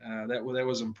that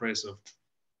was impressive.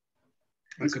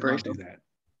 I could not do that.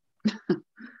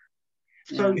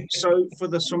 So for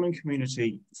the swimming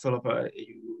community, Phillippa,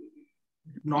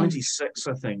 96,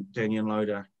 I think, Daniel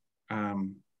Loader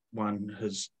won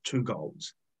his 2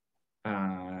 golds.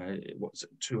 What's it,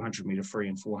 200 meter free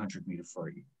and 400 meter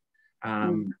free.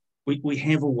 We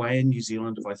have a way in New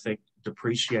Zealand of, I think,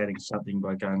 depreciating something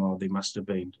by going, oh, it must have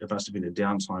been a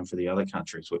downtime for the other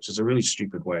countries, which is a really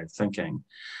stupid way of thinking.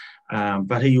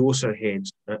 But he also had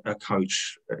a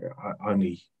coach I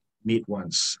only met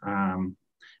once, and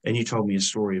you told me a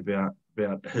story about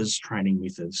his training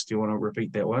methods. Do you want to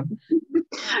repeat that one?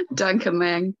 Duncan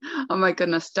Lang. Oh my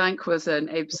goodness, Dunk was an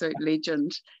absolute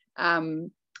legend.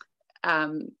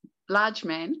 Large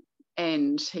man,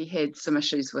 and he had some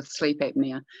issues with sleep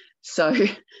apnea. So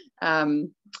I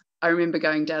remember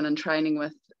going down and training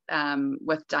with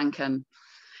Duncan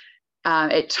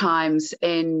at times,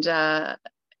 and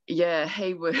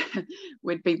he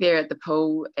would be there at the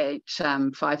pool at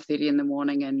 5:30 in the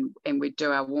morning, and we'd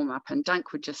do our warm up, and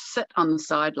Dunk would just sit on the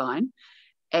sideline,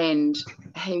 and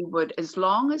he would, as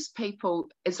long as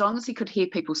he could hear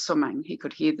people swimming, he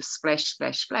could hear the splash,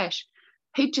 splash, splash,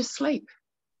 he'd just sleep.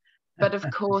 But of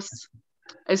course,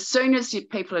 as soon as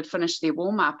people had finished their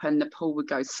warm up and the pool would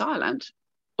go silent,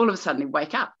 all of a sudden they'd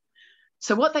wake up.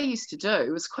 So what they used to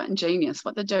do was quite ingenious.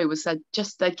 What they'd do was they'd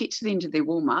get to the end of their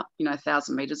warm up,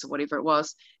 1,000 meters or whatever it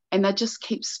was, and they'd just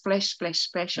keep splash, splash,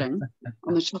 splashing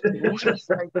on the top of the water.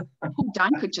 So Paul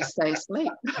Dane could just stay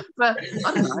asleep for,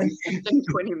 I don't know, 15,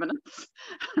 20 minutes.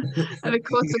 And of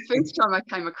course, the first time I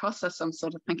came across this, I'm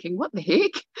sort of thinking, what the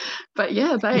heck? But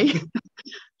yeah, they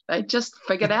just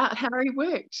figured out how he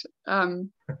worked.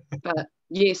 But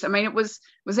yes, I mean, it was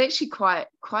actually quite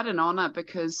an honor,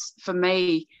 because for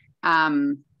me,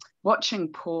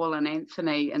 watching Paul and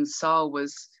Anthony and Sol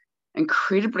was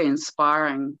incredibly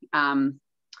inspiring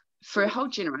for a whole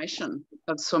generation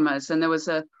of swimmers. And there was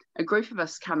a group of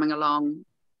us coming along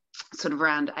sort of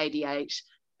around 88.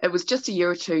 It was just a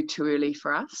year or two too early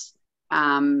for us.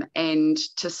 And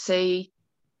to see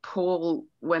Paul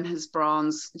win his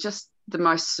bronze, just the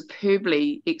most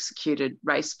superbly executed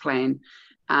race plan.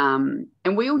 And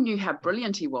we all knew how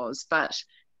brilliant he was, but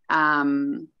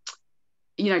to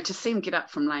see him get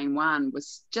up from lane 1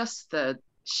 was just, the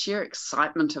sheer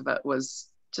excitement of it was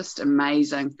just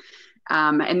amazing.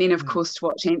 And then, of course, to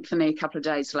watch Anthony a couple of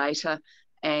days later,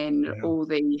 and all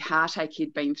the heartache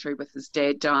he'd been through with his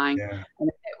dad dying, and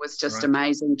it was just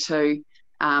amazing too.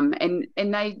 And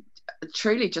they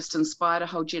truly just inspired a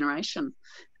whole generation.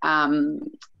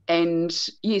 And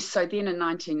yes, so then in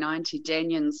 1990,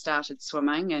 Daniel started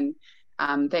swimming,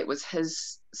 and that was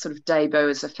his sort of debut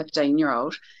as a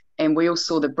 15-year-old. And we all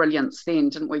saw the brilliance then,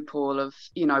 didn't we, Paul, of,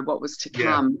 what was to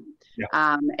come.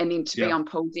 And then to be on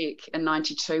pool deck in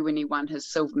 92 when he won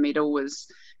his silver medal was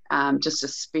just a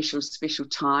special, special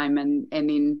time. And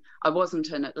then I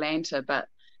wasn't in Atlanta, but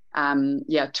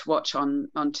to watch on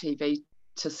TV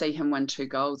to see him win 2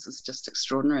 golds is just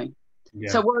extraordinary.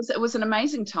 So it was an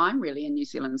amazing time, really, in New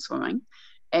Zealand swimming.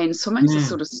 And swimming's a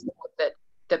sort of sport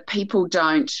that people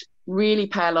don't really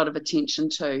pay a lot of attention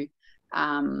to,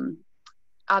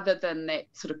 other than that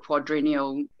sort of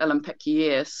quadrennial Olympic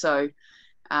year. So,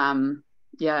 Paul,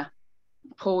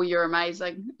 you're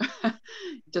amazing.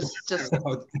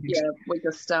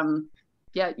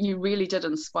 You really did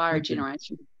inspire a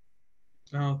generation.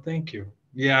 Oh, thank you.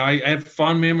 Yeah, I have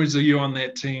fond memories of you on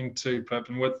that team too, Pip.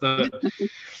 And with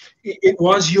it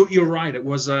was, you're right. It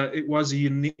was a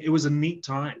neat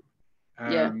time.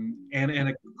 And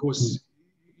of course,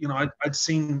 I'd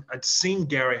seen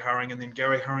Gary Hurring, and then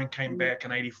Gary Hurring came back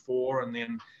in 84, and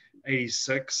then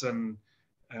 86, and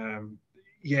then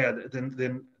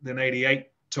 88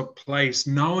 took place,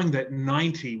 knowing that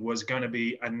 90 was going to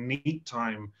be a neat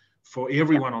time for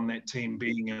everyone on that team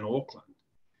being in Auckland.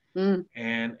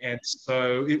 And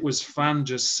so it was fun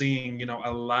just seeing,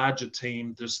 a larger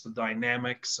team, just the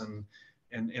dynamics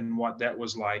and what that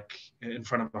was like in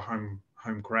front of a home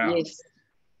crowd. Yes.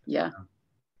 Yeah.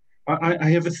 I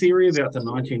have a theory about the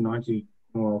 1990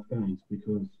 Commonwealth Games,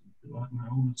 because my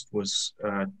oldest was,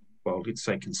 let's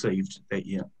say conceived that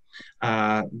year.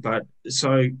 But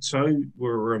so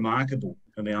were remarkable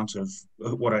amount of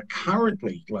what are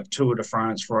currently like Tour de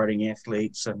France riding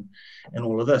athletes and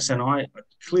all of this. And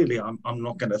I'm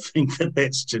not going to think that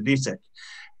that's genetic.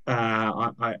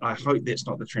 I hope that's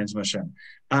not the transmission.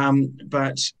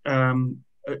 But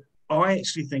I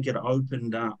actually think it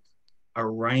opened up a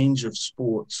range of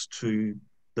sports to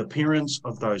the parents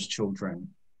of those children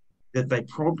that they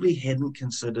probably hadn't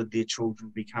considered their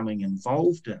children becoming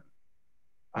involved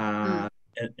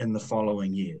in the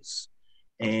following years.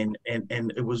 And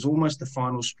it was almost the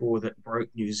final straw that broke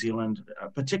New Zealand,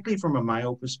 particularly from a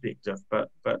male perspective, but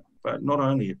not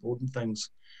only, it broadened things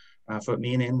for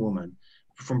men and women,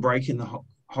 from breaking the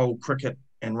whole cricket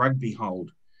and rugby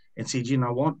hold, and said, you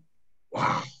know what,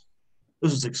 wow,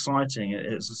 this is exciting.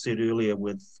 As I said earlier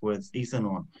with Ethan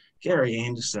on, Gary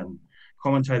Anderson,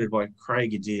 commentated by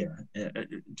Craig Adair,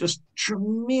 just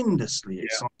tremendously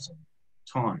exciting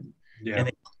time. Yeah.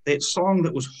 And that song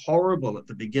that was horrible at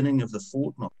the beginning of the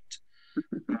fortnight,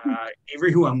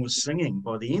 everyone was singing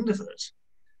by the end of it.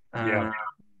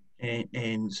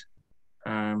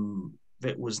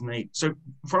 That was neat. So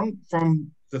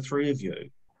from the three of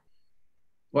you,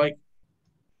 like,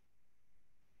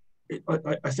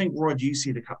 I think, Rod, you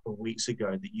said a couple of weeks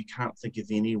ago that you can't think of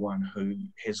anyone who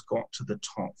has got to the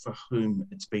top for whom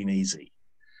it's been easy.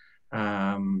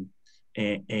 And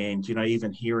you know,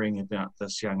 even hearing about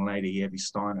this young lady, Abby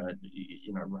Steiner,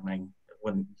 you know, running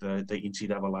when the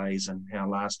NCAAs, and how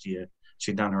last year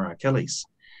she'd done her Achilles.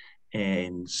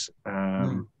 And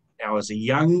now as a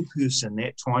young person,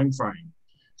 that time frame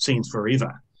seems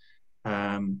forever.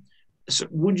 So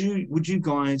would you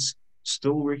guys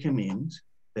still recommend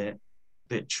that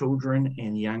children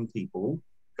and young people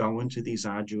go into these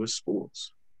arduous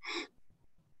sports?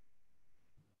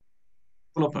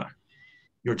 Phillippa,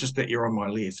 you're on my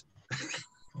left.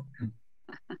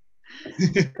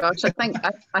 Gosh,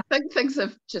 I think things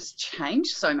have just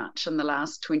changed so much in the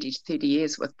last 20 to 30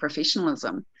 years with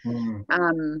professionalism.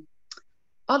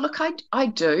 Oh, look, I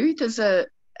do.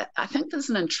 I think there's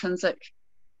an intrinsic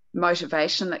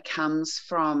motivation that comes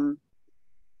from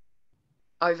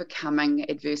overcoming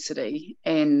adversity,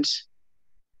 and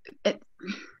I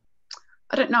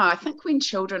don't know, I think when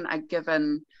children are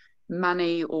given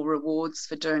money or rewards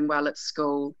for doing well at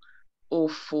school or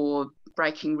for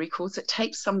breaking records, it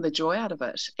takes some of the joy out of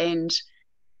it. And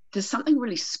there's something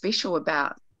really special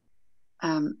about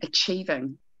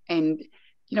achieving. And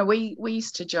you know, we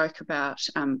used to joke about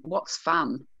what's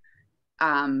fun.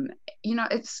 You know,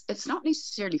 it's not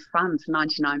necessarily fun for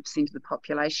 99% of the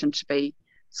population to be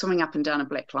swimming up and down a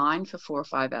black line for 4 or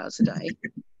 5 hours a day,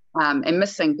 and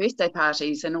missing birthday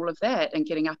parties and all of that, and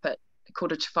getting up at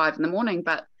 4:45 in the morning.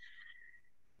 But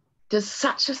there's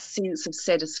such a sense of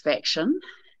satisfaction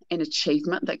and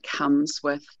achievement that comes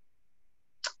with,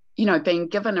 you know, being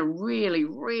given a really,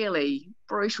 really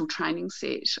brutal training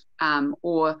set,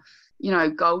 or, you know,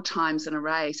 goal times in a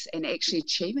race, and actually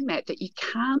achieving that you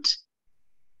can't,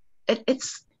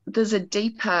 there's a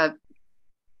deeper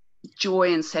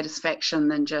joy and satisfaction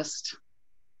than just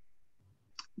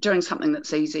doing something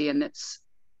that's easy and that's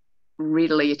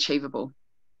readily achievable.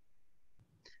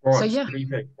 Right. So yeah.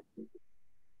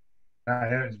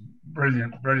 That was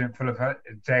brilliant, Phillippa.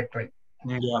 Exactly.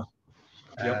 Yeah.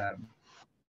 Yep.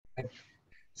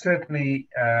 Certainly,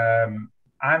 I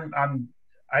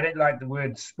didn't like the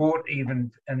word sport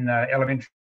even in elementary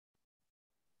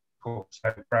school.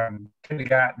 So from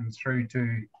kindergarten through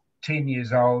to 10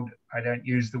 years old, I don't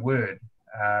use the word.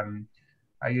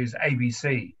 I use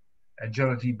ABC: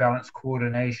 agility, balance,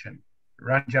 coordination,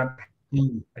 run, jump.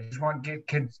 I just want to get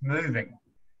kids moving.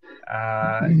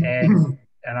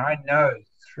 And I know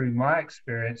through my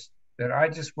experience that I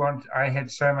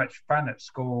had so much fun at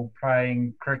school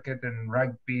playing cricket and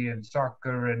rugby and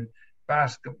soccer and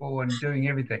basketball and doing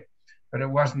everything. But it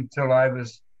wasn't until I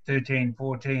was 13,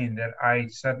 14 that I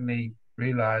suddenly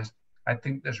realized, I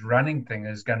think this running thing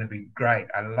is going to be great.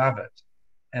 I love it.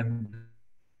 And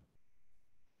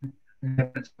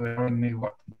it's telling me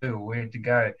what to do, where to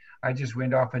go. I just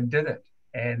went off and did it.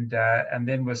 And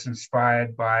then was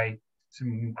inspired by some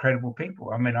incredible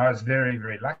people. I mean, I was very,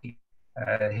 very lucky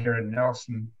here in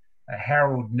Nelson.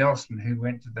 Harold Nelson, who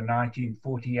went to the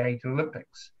 1948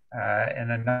 Olympics.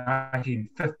 And in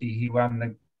 1950, he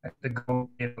won the gold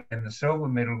medal and the silver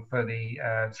medal for the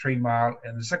 3 mile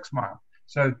and the 6 mile.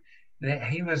 So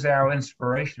he was our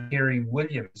inspiration. Kerry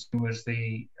Williams, who was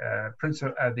the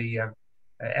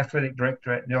athletic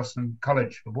director at Nelson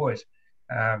College for boys.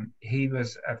 He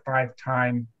was a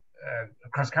 5-time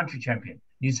cross-country champion,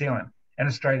 New Zealand and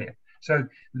Australia. So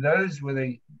those were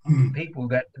the people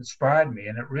that inspired me.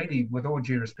 And it really, with all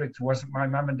due respect, wasn't my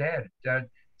mum and dad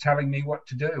telling me what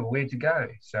to do or where to go.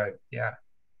 So, yeah.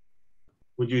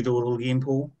 Would you do it all again,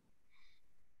 Paul?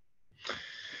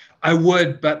 I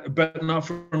would, but not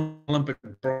for an Olympic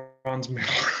bronze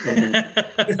medal.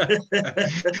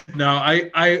 No,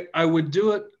 I would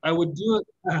do it. I would do it.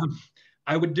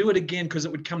 I would do it again because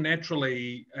it would come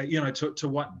naturally. To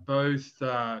what both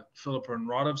Phillippa and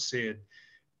Rod have said.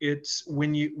 It's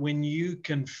when you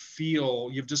can feel,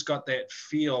 you've just got that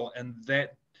feel and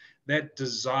that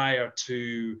desire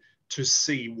to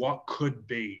see what could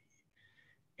be.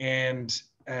 And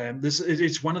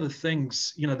it's one of the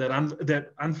things,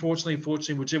 that unfortunately,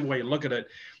 fortunately, whichever way you look at it,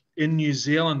 in New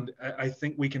Zealand, I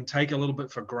think we can take a little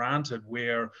bit for granted,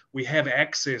 where we have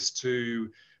access to,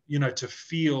 to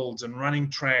fields and running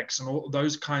tracks and all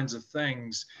those kinds of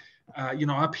things.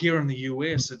 Up here in the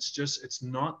US, it's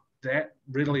not that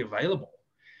readily available.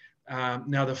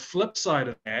 Now, the flip side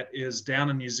of that is down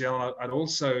in New Zealand, I'd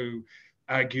also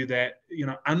argue that,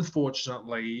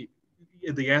 unfortunately,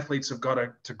 the athletes have got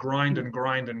to grind and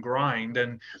grind and grind.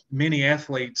 And many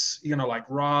athletes, like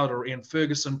Rod or Ian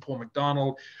Ferguson, Paul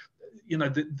McDonald,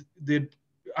 they'd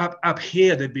up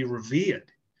here, they'd be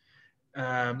revered.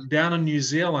 Down in New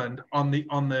Zealand, on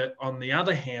the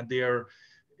other hand, they're,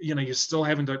 you're still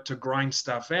having to grind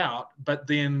stuff out, but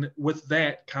then with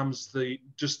that comes the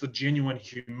genuine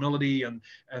humility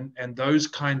and those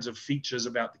kinds of features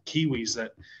about the Kiwis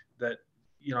that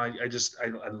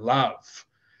I love.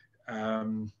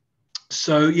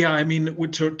 So yeah, I mean,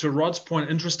 to Rod's point,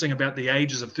 interesting about the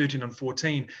ages of 13 and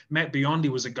 14. Matt Biondi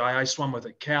was a guy I swam with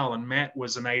at Cal, and Matt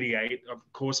was an 88, of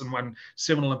course, and won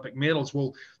 7 Olympic medals.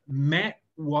 Well, Matt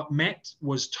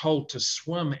was told to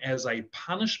swim as a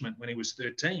punishment when he was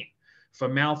 13 for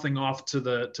mouthing off to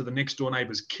the next door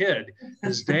neighbor's kid.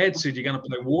 His dad said, "You're going to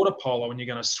play water polo and you're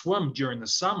going to swim during the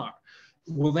summer."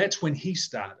 Well, that's when he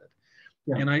started.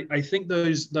 Yeah. And I think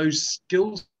those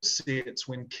skill sets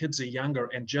when kids are younger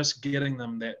and just getting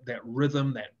them that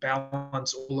rhythm, that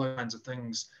balance, all those kinds of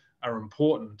things are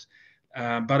important.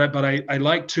 But I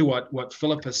like too what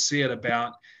Phillippa said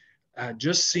about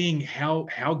just seeing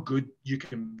how good you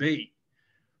can be.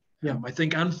 Yeah. I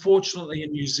think unfortunately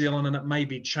in New Zealand, and it may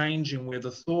be changing, where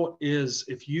the thought is,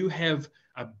 if you have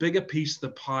a bigger piece of the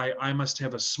pie, I must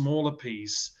have a smaller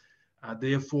piece.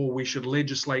 Therefore, we should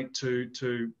legislate to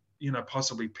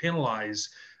possibly penalize.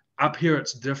 Up here,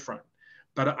 it's different.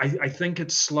 But I think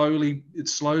it's slowly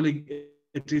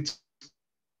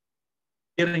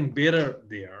getting better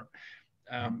there.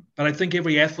 But I think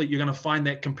every athlete, you're going to find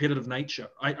that competitive nature.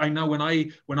 I know when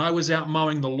I was out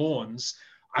mowing the lawns,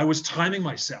 I was timing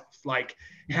myself, like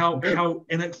how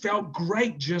and it felt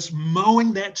great just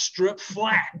mowing that strip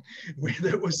flat where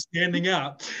it was standing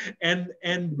up and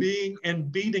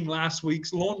beating last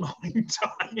week's lawn mowing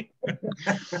time.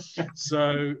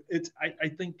 So I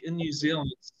think in New Zealand,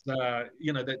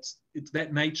 it's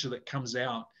that nature that comes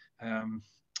out.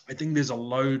 I think there's a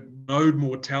load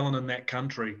more talent in that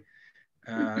country.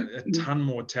 A ton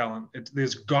more talent.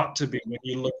 There's got to be when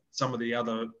you look at some of the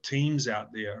other teams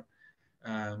out there.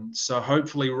 So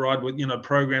hopefully, Rod, with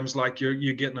programs like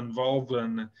you're getting involved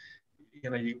in,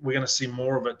 we're going to see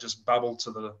more of it just bubble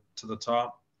to the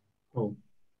top. Cool.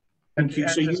 Thank you.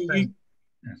 So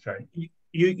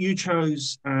you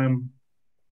chose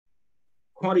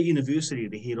quite a university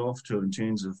to head off to in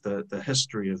terms of the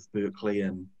history of Berkeley,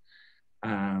 and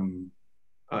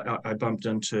I bumped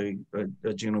into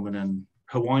a gentleman in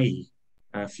Hawaii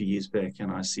a few years back,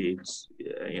 and I said,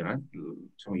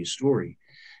 tell me your story.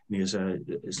 And he was a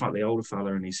slightly older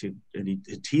fella, and he said, and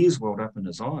tears welled up in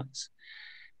his eyes.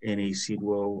 And he said,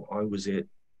 well, I was at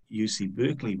UC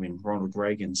Berkeley when Ronald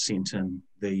Reagan sent in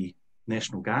the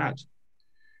National Guard.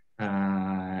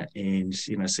 And,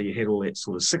 so you had all that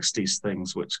sort of 60s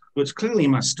things, which clearly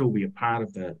must still be a part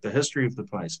of the history of the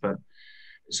place. But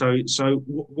so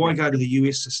why go to the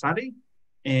US to study?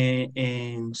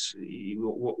 And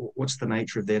what's the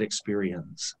nature of that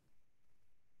experience?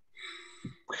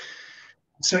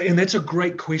 So, and that's a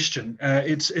great question.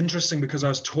 It's interesting because I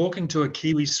was talking to a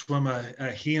Kiwi swimmer.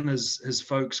 He and his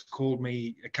folks called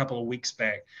me a couple of weeks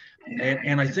back,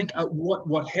 and I think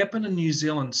what happened in New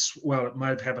Zealand, well, it might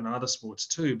have happened in other sports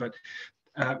too, but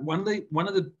one of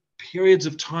the periods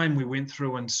of time we went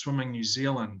through in swimming New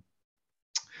Zealand,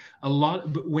 a lot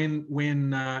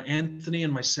when Anthony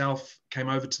and myself came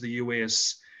over to the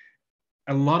US,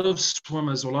 a lot of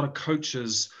swimmers, a lot of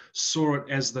coaches saw it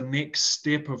as the next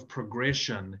step of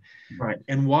progression. Right.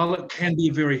 And while it can be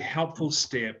a very helpful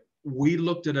step, we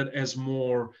looked at it as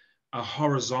more a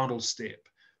horizontal step.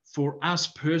 For us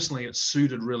personally, it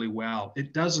suited really well.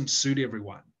 It doesn't suit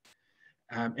everyone.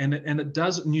 And it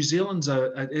does. New Zealand's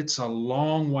it's a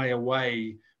long way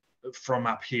away from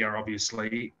up here,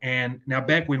 obviously. And now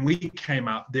back when we came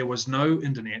up, there was no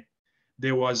internet,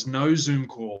 there was no Zoom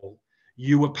call.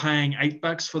 You were paying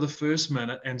 $8 for the first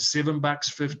minute and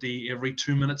 $7.50 every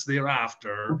 2 minutes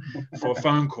thereafter for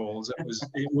phone calls.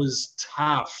 It was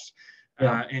tough.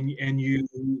 Yeah. And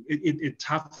it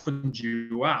toughened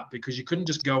you up because you couldn't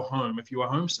just go home if you were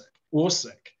homesick or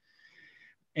sick.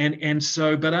 And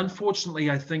so, but unfortunately,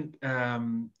 I think,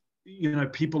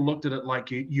 people looked at it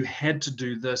like you had to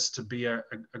do this to be a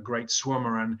great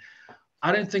swimmer. And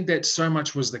I don't think that so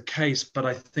much was the case, but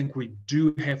I think we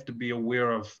do have to be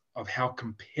aware of how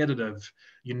competitive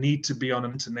you need to be on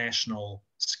an international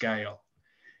scale.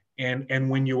 And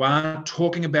when you are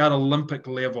talking about Olympic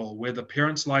level, whether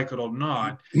parents like it or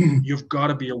not, you've got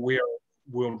to be aware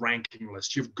of world ranking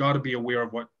lists. You've got to be aware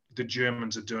of what the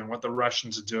Germans are doing, what the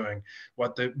Russians are doing,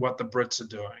 what the Brits are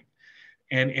doing.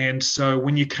 And so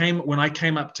when I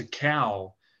came up to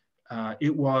Cal,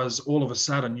 it was all of a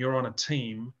sudden you're on a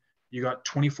team. You got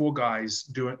 24 guys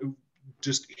doing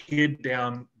just head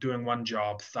down, doing one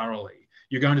job thoroughly.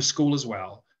 You're going to school as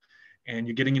well, and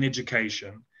you're getting an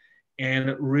education. And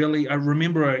it really, I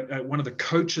remember one of the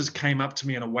coaches came up to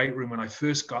me in a weight room when I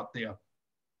first got there.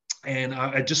 And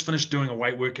I just finished doing a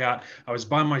weight workout. I was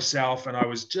by myself, and I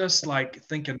was just like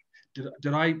thinking,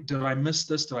 did I miss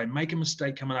this? Did I make a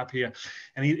mistake coming up here?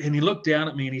 And he looked down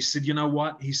at me and he said, you know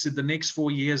what? He said, the next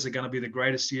 4 years are going to be the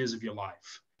greatest years of your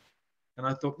life. And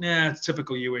I thought, nah, it's a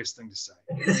typical US thing to say.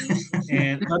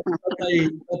 And but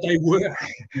they were.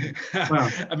 Wow,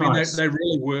 I mean, nice. they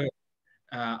really were.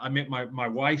 I met my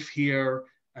wife here.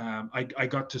 I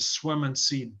got to swim and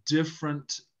see a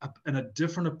different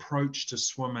approach to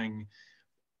swimming.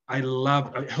 I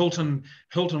love Hilton.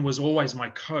 Hilton was always my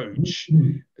coach,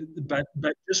 but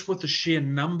just with the sheer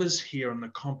numbers here and the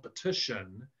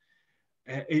competition,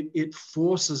 it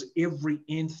forces every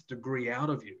nth degree out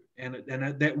of you, and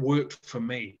that worked for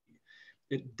me.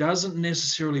 It doesn't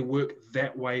necessarily work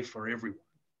that way for everyone.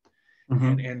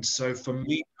 Mm-hmm. And so for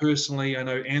me personally, I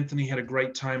know Anthony had a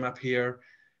great time up here.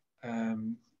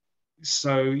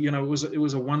 So, it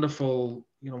was a wonderful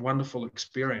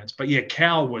experience. But yeah,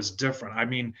 Cal was different. I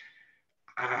mean,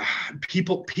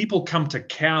 people come to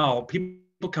Cal,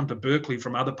 people come to Berkeley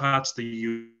from other parts of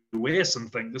the US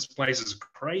and think this place is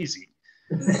crazy.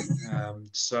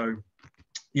 So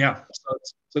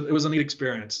it was a neat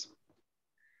experience.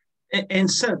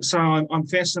 And so I'm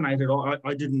fascinated.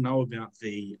 I didn't know about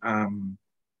the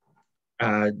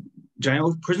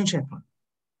jail prison chaplain.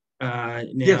 Now,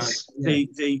 yes, the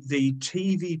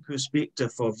TV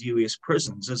perspective of US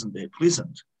prisons isn't that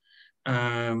pleasant.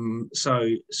 So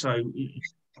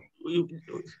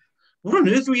what on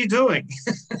earth were you doing?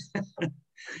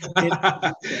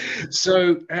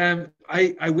 So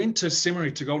I went to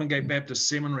seminary, to Golden Gate Baptist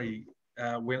Seminary,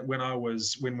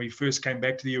 when we first came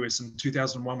back to the US in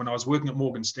 2001, when I was working at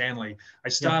Morgan Stanley. I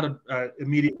started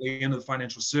immediately into the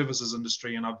financial services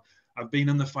industry, and I've been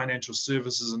in the financial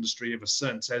services industry ever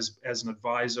since as an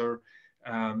advisor,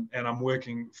 and I'm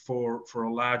working for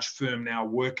a large firm now,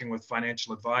 working with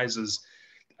financial advisors.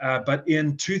 But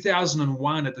in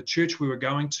 2001, at the church we were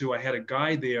going to, I had a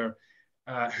guy there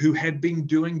who had been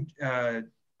doing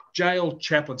jail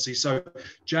chaplaincy. So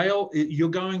jail, if you're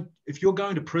going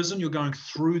to prison, you're going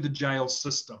through the jail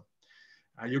system.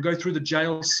 You'll go through the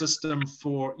jail system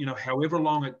for however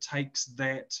long it takes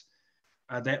that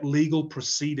legal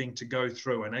proceeding to go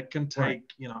through, and it can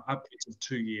take upwards of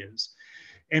 2 years.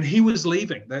 And he was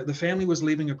leaving. The family was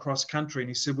leaving across country, and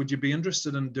he said, "Would you be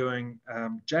interested in doing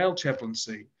jail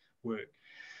chaplaincy work?"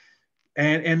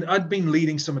 And I'd been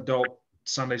leading some adult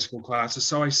Sunday school classes,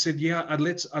 so I said, "Yeah,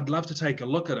 I'd love to take a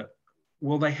look at it."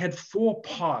 Well, they had 4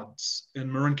 pods in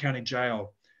Marin County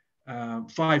Jail,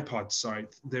 5 pods. Sorry,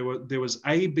 there was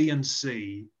A, B, and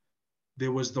C.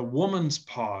 There was the woman's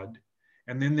pod,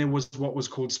 and then there was what was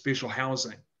called special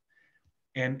housing,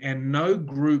 and no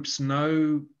groups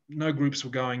were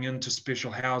going into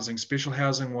special housing. Special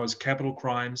housing was capital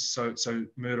crimes, so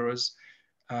murderers,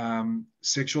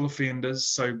 sexual offenders,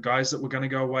 so guys that were going to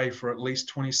go away for at least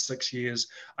 26 years.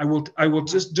 I will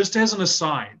just as an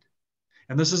aside,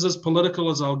 and this is as political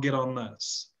as I'll get on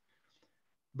this,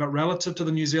 but relative to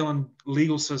the New Zealand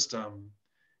legal system,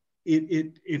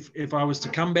 if I was to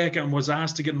come back and was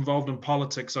asked to get involved in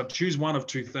politics, I'd choose one of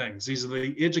 2 things: either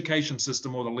the education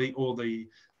system or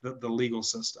the legal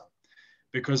system.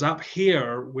 Because up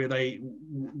here,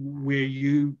 where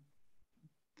you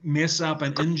mess up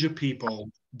and injure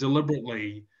people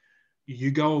deliberately,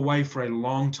 you go away for a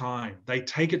long time. They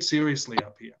take it seriously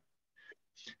up here.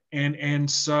 And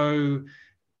so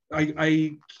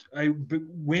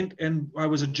went, and I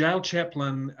was a jail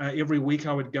chaplain. Every week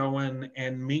I would go in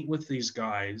and meet with these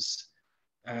guys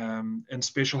in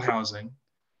special housing.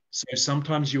 So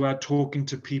sometimes you are talking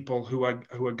to people who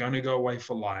are going to go away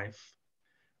for life.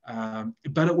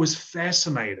 But it was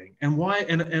fascinating. And why?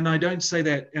 And I don't say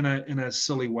that in a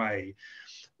silly way.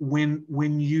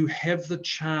 When you have the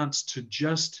chance to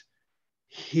just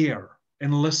hear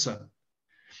and listen,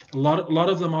 a lot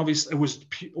of them, obviously, it was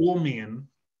all men,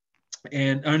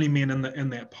 and only men in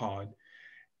that pod,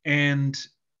 and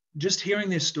just hearing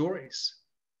their stories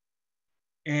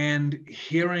and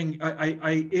hearing,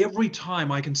 I every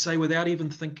time, I can say without even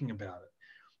thinking about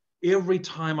it, every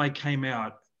time I came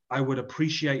out, I would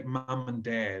appreciate mum and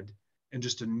dad in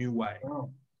just a new way. Wow.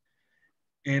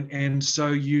 And so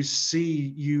you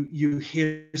see, you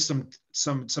hear some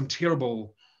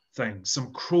terrible things,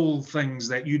 some cruel things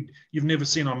that you've never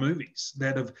seen on movies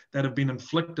that have been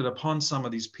inflicted upon some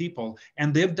of these people,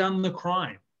 and they've done the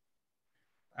crime.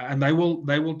 And they will,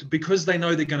 because they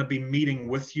know they're going to be meeting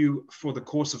with you for the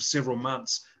course of several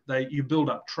months, you build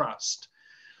up trust.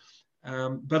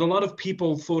 But a lot of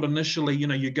people thought initially,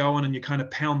 you go in and you kind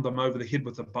of pound them over the head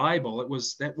with the Bible.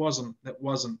 That wasn't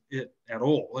it at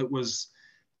all. It was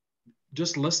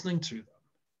just listening to them.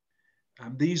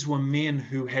 These were men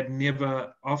who had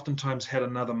never, oftentimes, had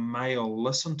another male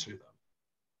listen to them.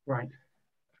 Right.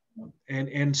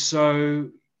 And so,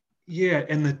 yeah,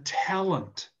 and the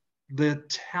talent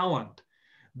that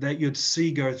you'd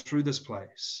see go through this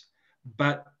place,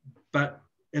 but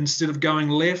instead of going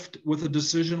left with a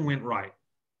decision, went right,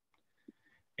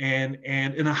 and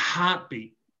in a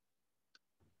heartbeat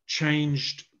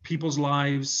changed people's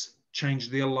lives, changed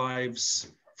their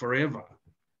lives forever.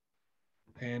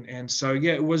 And so,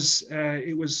 yeah, it was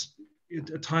a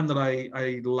time that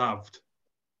I loved.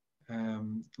 A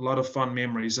lot of fun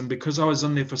memories, and because I was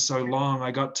in there for so long, I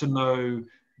got to know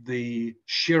the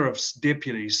sheriff's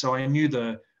deputies. So I knew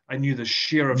the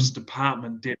sheriff's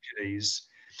department deputies,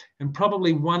 and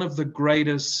probably one of the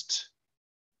greatest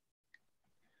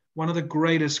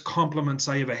compliments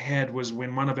I ever had was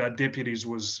when one of our deputies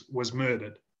was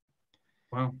murdered.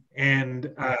 Wow.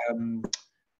 And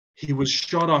he was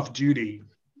shot off duty,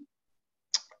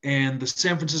 and the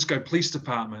San Francisco Police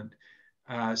Department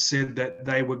said that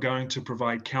they were going to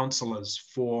provide counselors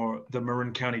for the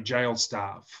Marin County jail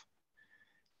staff.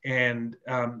 And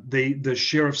the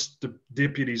sheriff's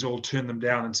deputies all turned them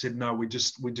down and said, no, we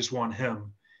just want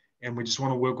him, and we just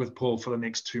want to work with Paul for the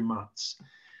next 2 months,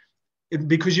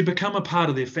 because you become a part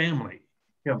of their family.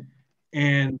 Yeah.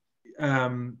 And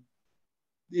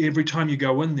every time you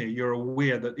go in there, you're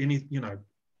aware that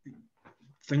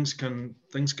things can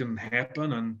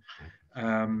happen.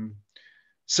 And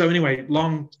so anyway,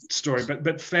 long story,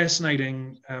 but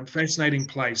fascinating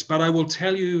place. But I will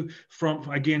tell you, from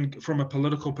a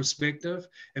political perspective,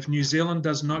 if New Zealand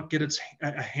does not get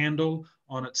a handle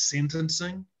on its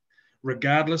sentencing,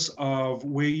 regardless of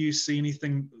where you see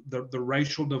anything, the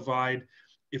racial divide,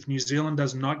 if New Zealand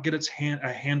does not get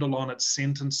a handle on its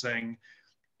sentencing,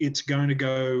 it's going to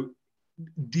go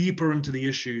deeper into the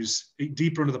issues,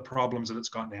 deeper into the problems that it's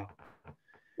got now.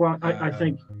 Well, I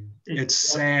think it's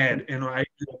sad, and I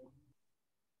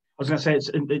was going to say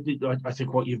I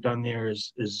think what you've done there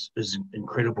is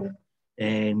incredible,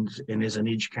 and as an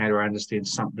educator, I understand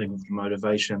something of the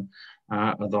motivation.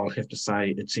 Although I'll have to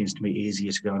say, it seems to me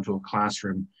easier to go into a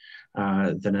classroom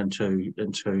than into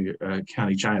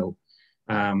county jail.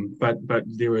 But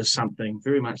there is something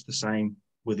very much the same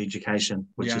with education,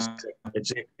 which is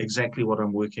exactly what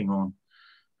I'm working on.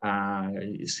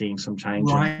 Seeing some change,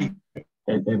 right,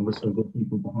 and with some good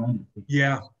people behind it.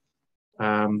 Yeah.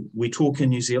 We talk in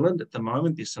New Zealand at the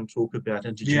moment. There's some talk about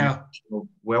intergenerational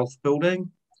wealth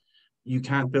building. You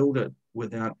can't build it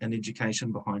without an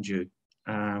education behind you,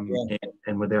 and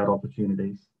without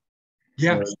opportunities.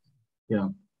 Yeah. So, yeah.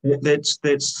 That's.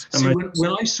 See,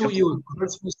 when I saw you at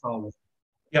Christmas,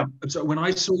 yeah. So when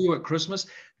I saw you at Christmas,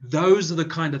 those are the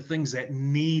kind of things that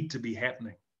need to be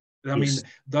happening. I mean,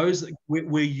 those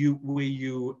where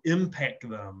you impact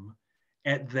them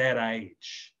at that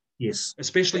age. Yes.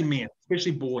 Especially men,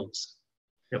 especially boys.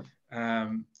 Yep.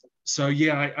 So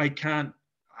yeah, I can't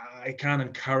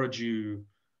encourage you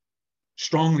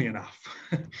strongly enough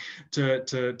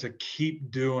to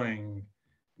keep doing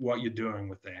what you're doing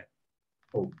with that.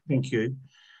 Oh, thank you.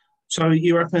 So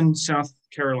you're up in South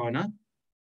Carolina.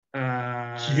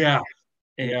 And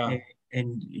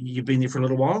you've been there for a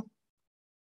little while.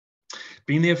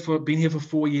 Been here for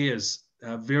 4 years.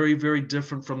 Very, very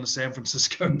different from the San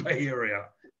Francisco Bay Area.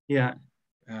 Yeah.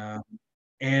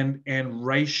 And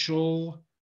racial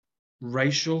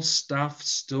stuff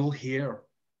still here.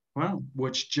 Wow.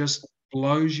 which just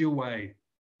blows you away.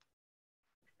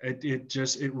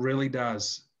 It really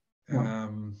does.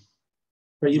 Wow.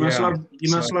 But you must love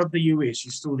the US.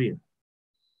 You're still there.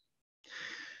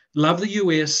 Love the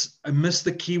US. I miss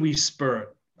the Kiwi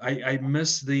spirit. I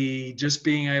miss the just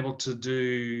being able to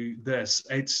do this.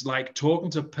 It's like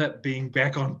talking to Pip being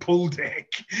back on pool deck.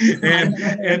 And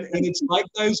it's like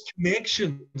those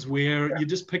connections where you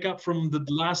just pick up from the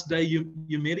last day you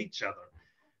met each other.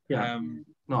 Yeah.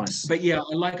 Nice. But yeah,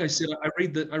 like I said, I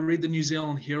read the New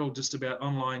Zealand Herald just about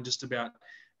online, just about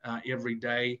every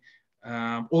day.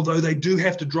 Although they do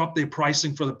have to drop their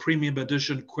pricing for the premium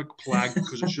edition, quick plug,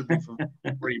 because it should be for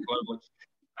free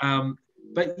globally.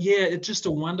 But yeah, it's just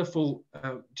a wonderful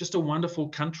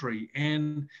country.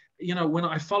 And you know, when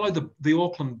I follow the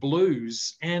Auckland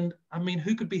Blues, and I mean,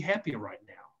 who could be happier right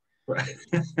now? Right.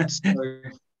 So,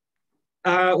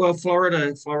 well,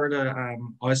 Florida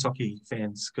ice hockey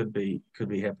fans could be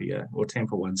happier, or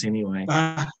Tampa ones anyway.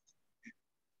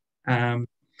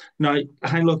 No,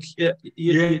 hey, look,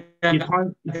 your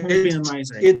time's been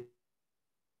amazing.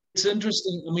 It's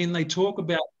interesting. I mean, they talk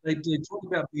about being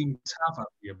tough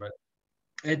up here, but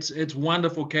it's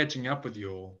wonderful catching up with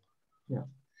you all. Yeah,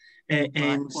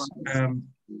 and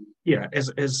yeah, as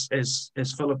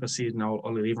Phillippa said, and I'll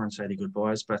let everyone say their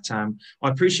goodbyes, but I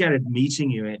appreciated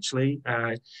meeting you. Actually,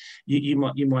 you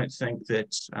might think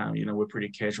that you know, we're pretty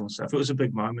casual and stuff. It was a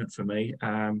big moment for me.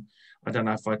 I don't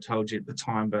know if I told you at the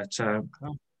time, but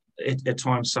at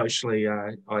times socially,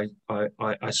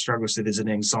 I struggle. So there's an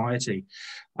anxiety.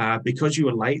 Because you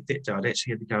were late that day, I'd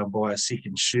actually had to go and buy a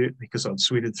second shirt because I'd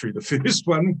sweated through the first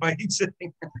one waiting. So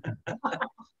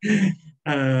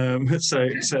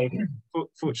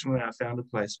fortunately, I found a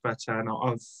place. But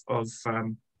no, I've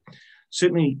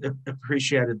certainly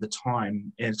appreciated the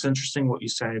time. And it's interesting what you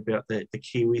say about the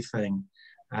Kiwi thing.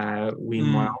 When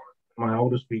my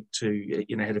oldest went to,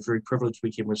 had a very privileged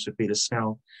weekend with Sir Peter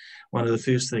Snell. One of the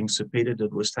first things Sir Peter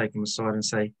did was take him aside and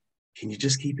say, "Can you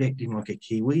just keep acting like a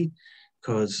Kiwi?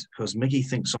 Because Mickey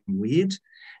thinks I'm weird.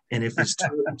 And if there's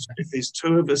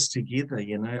two of us together,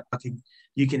 you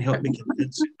can help me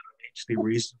convince him that I'm actually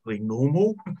reasonably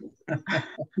normal."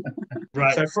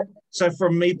 Right. So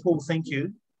from me, Paul, thank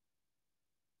you.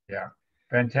 Yeah.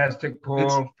 Fantastic,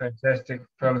 Paul. Fantastic,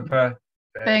 Phillippa.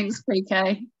 Thanks,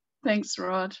 PK. Thanks,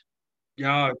 Rod.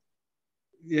 Yeah,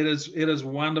 it is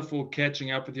wonderful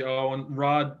catching up with you. Oh, and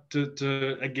Rod,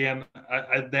 to again,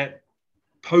 that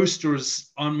poster is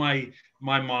on my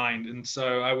mind, and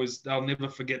so I'll never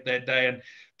forget that day.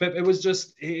 But it was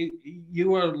just, you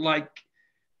were like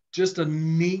just a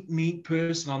neat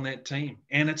person on that team,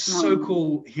 and it's so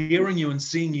cool hearing you and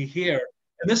seeing you here.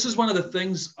 And this is one of the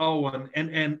things,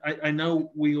 and I know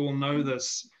we all know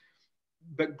this,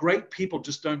 but great people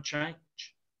just don't change.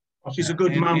 She's a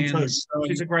good mum too. So,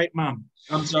 she's a great mum.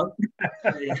 I'm sorry.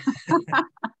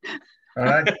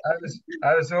 I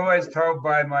was always told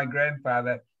by my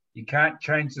grandfather, you can't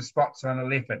change the spots on a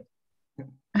leopard.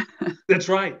 That's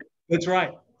right.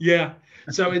 Yeah.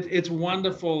 So it's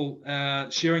wonderful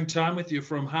sharing time with you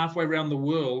from halfway around the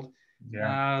world.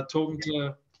 Yeah. Talking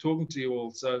to you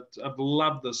all. So I've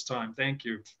loved this time. Thank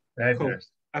you. Cool.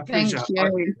 I appreciate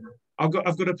it. I've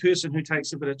got a person who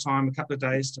takes a bit of time, a couple of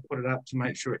days, to put it up to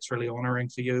make sure it's really honouring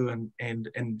for you and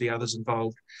the others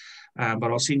involved. But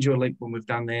I'll send you a link when we've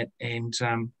done that, and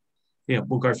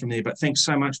we'll go from there. But thanks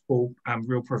so much, Paul.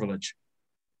 Real privilege.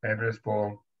 Fabulous,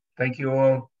 Paul. Thank you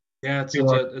all. Yeah, it's a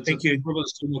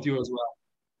privilege to be with you as well.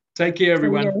 Take care,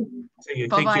 everyone. See you.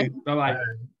 Thank you. Bye-bye.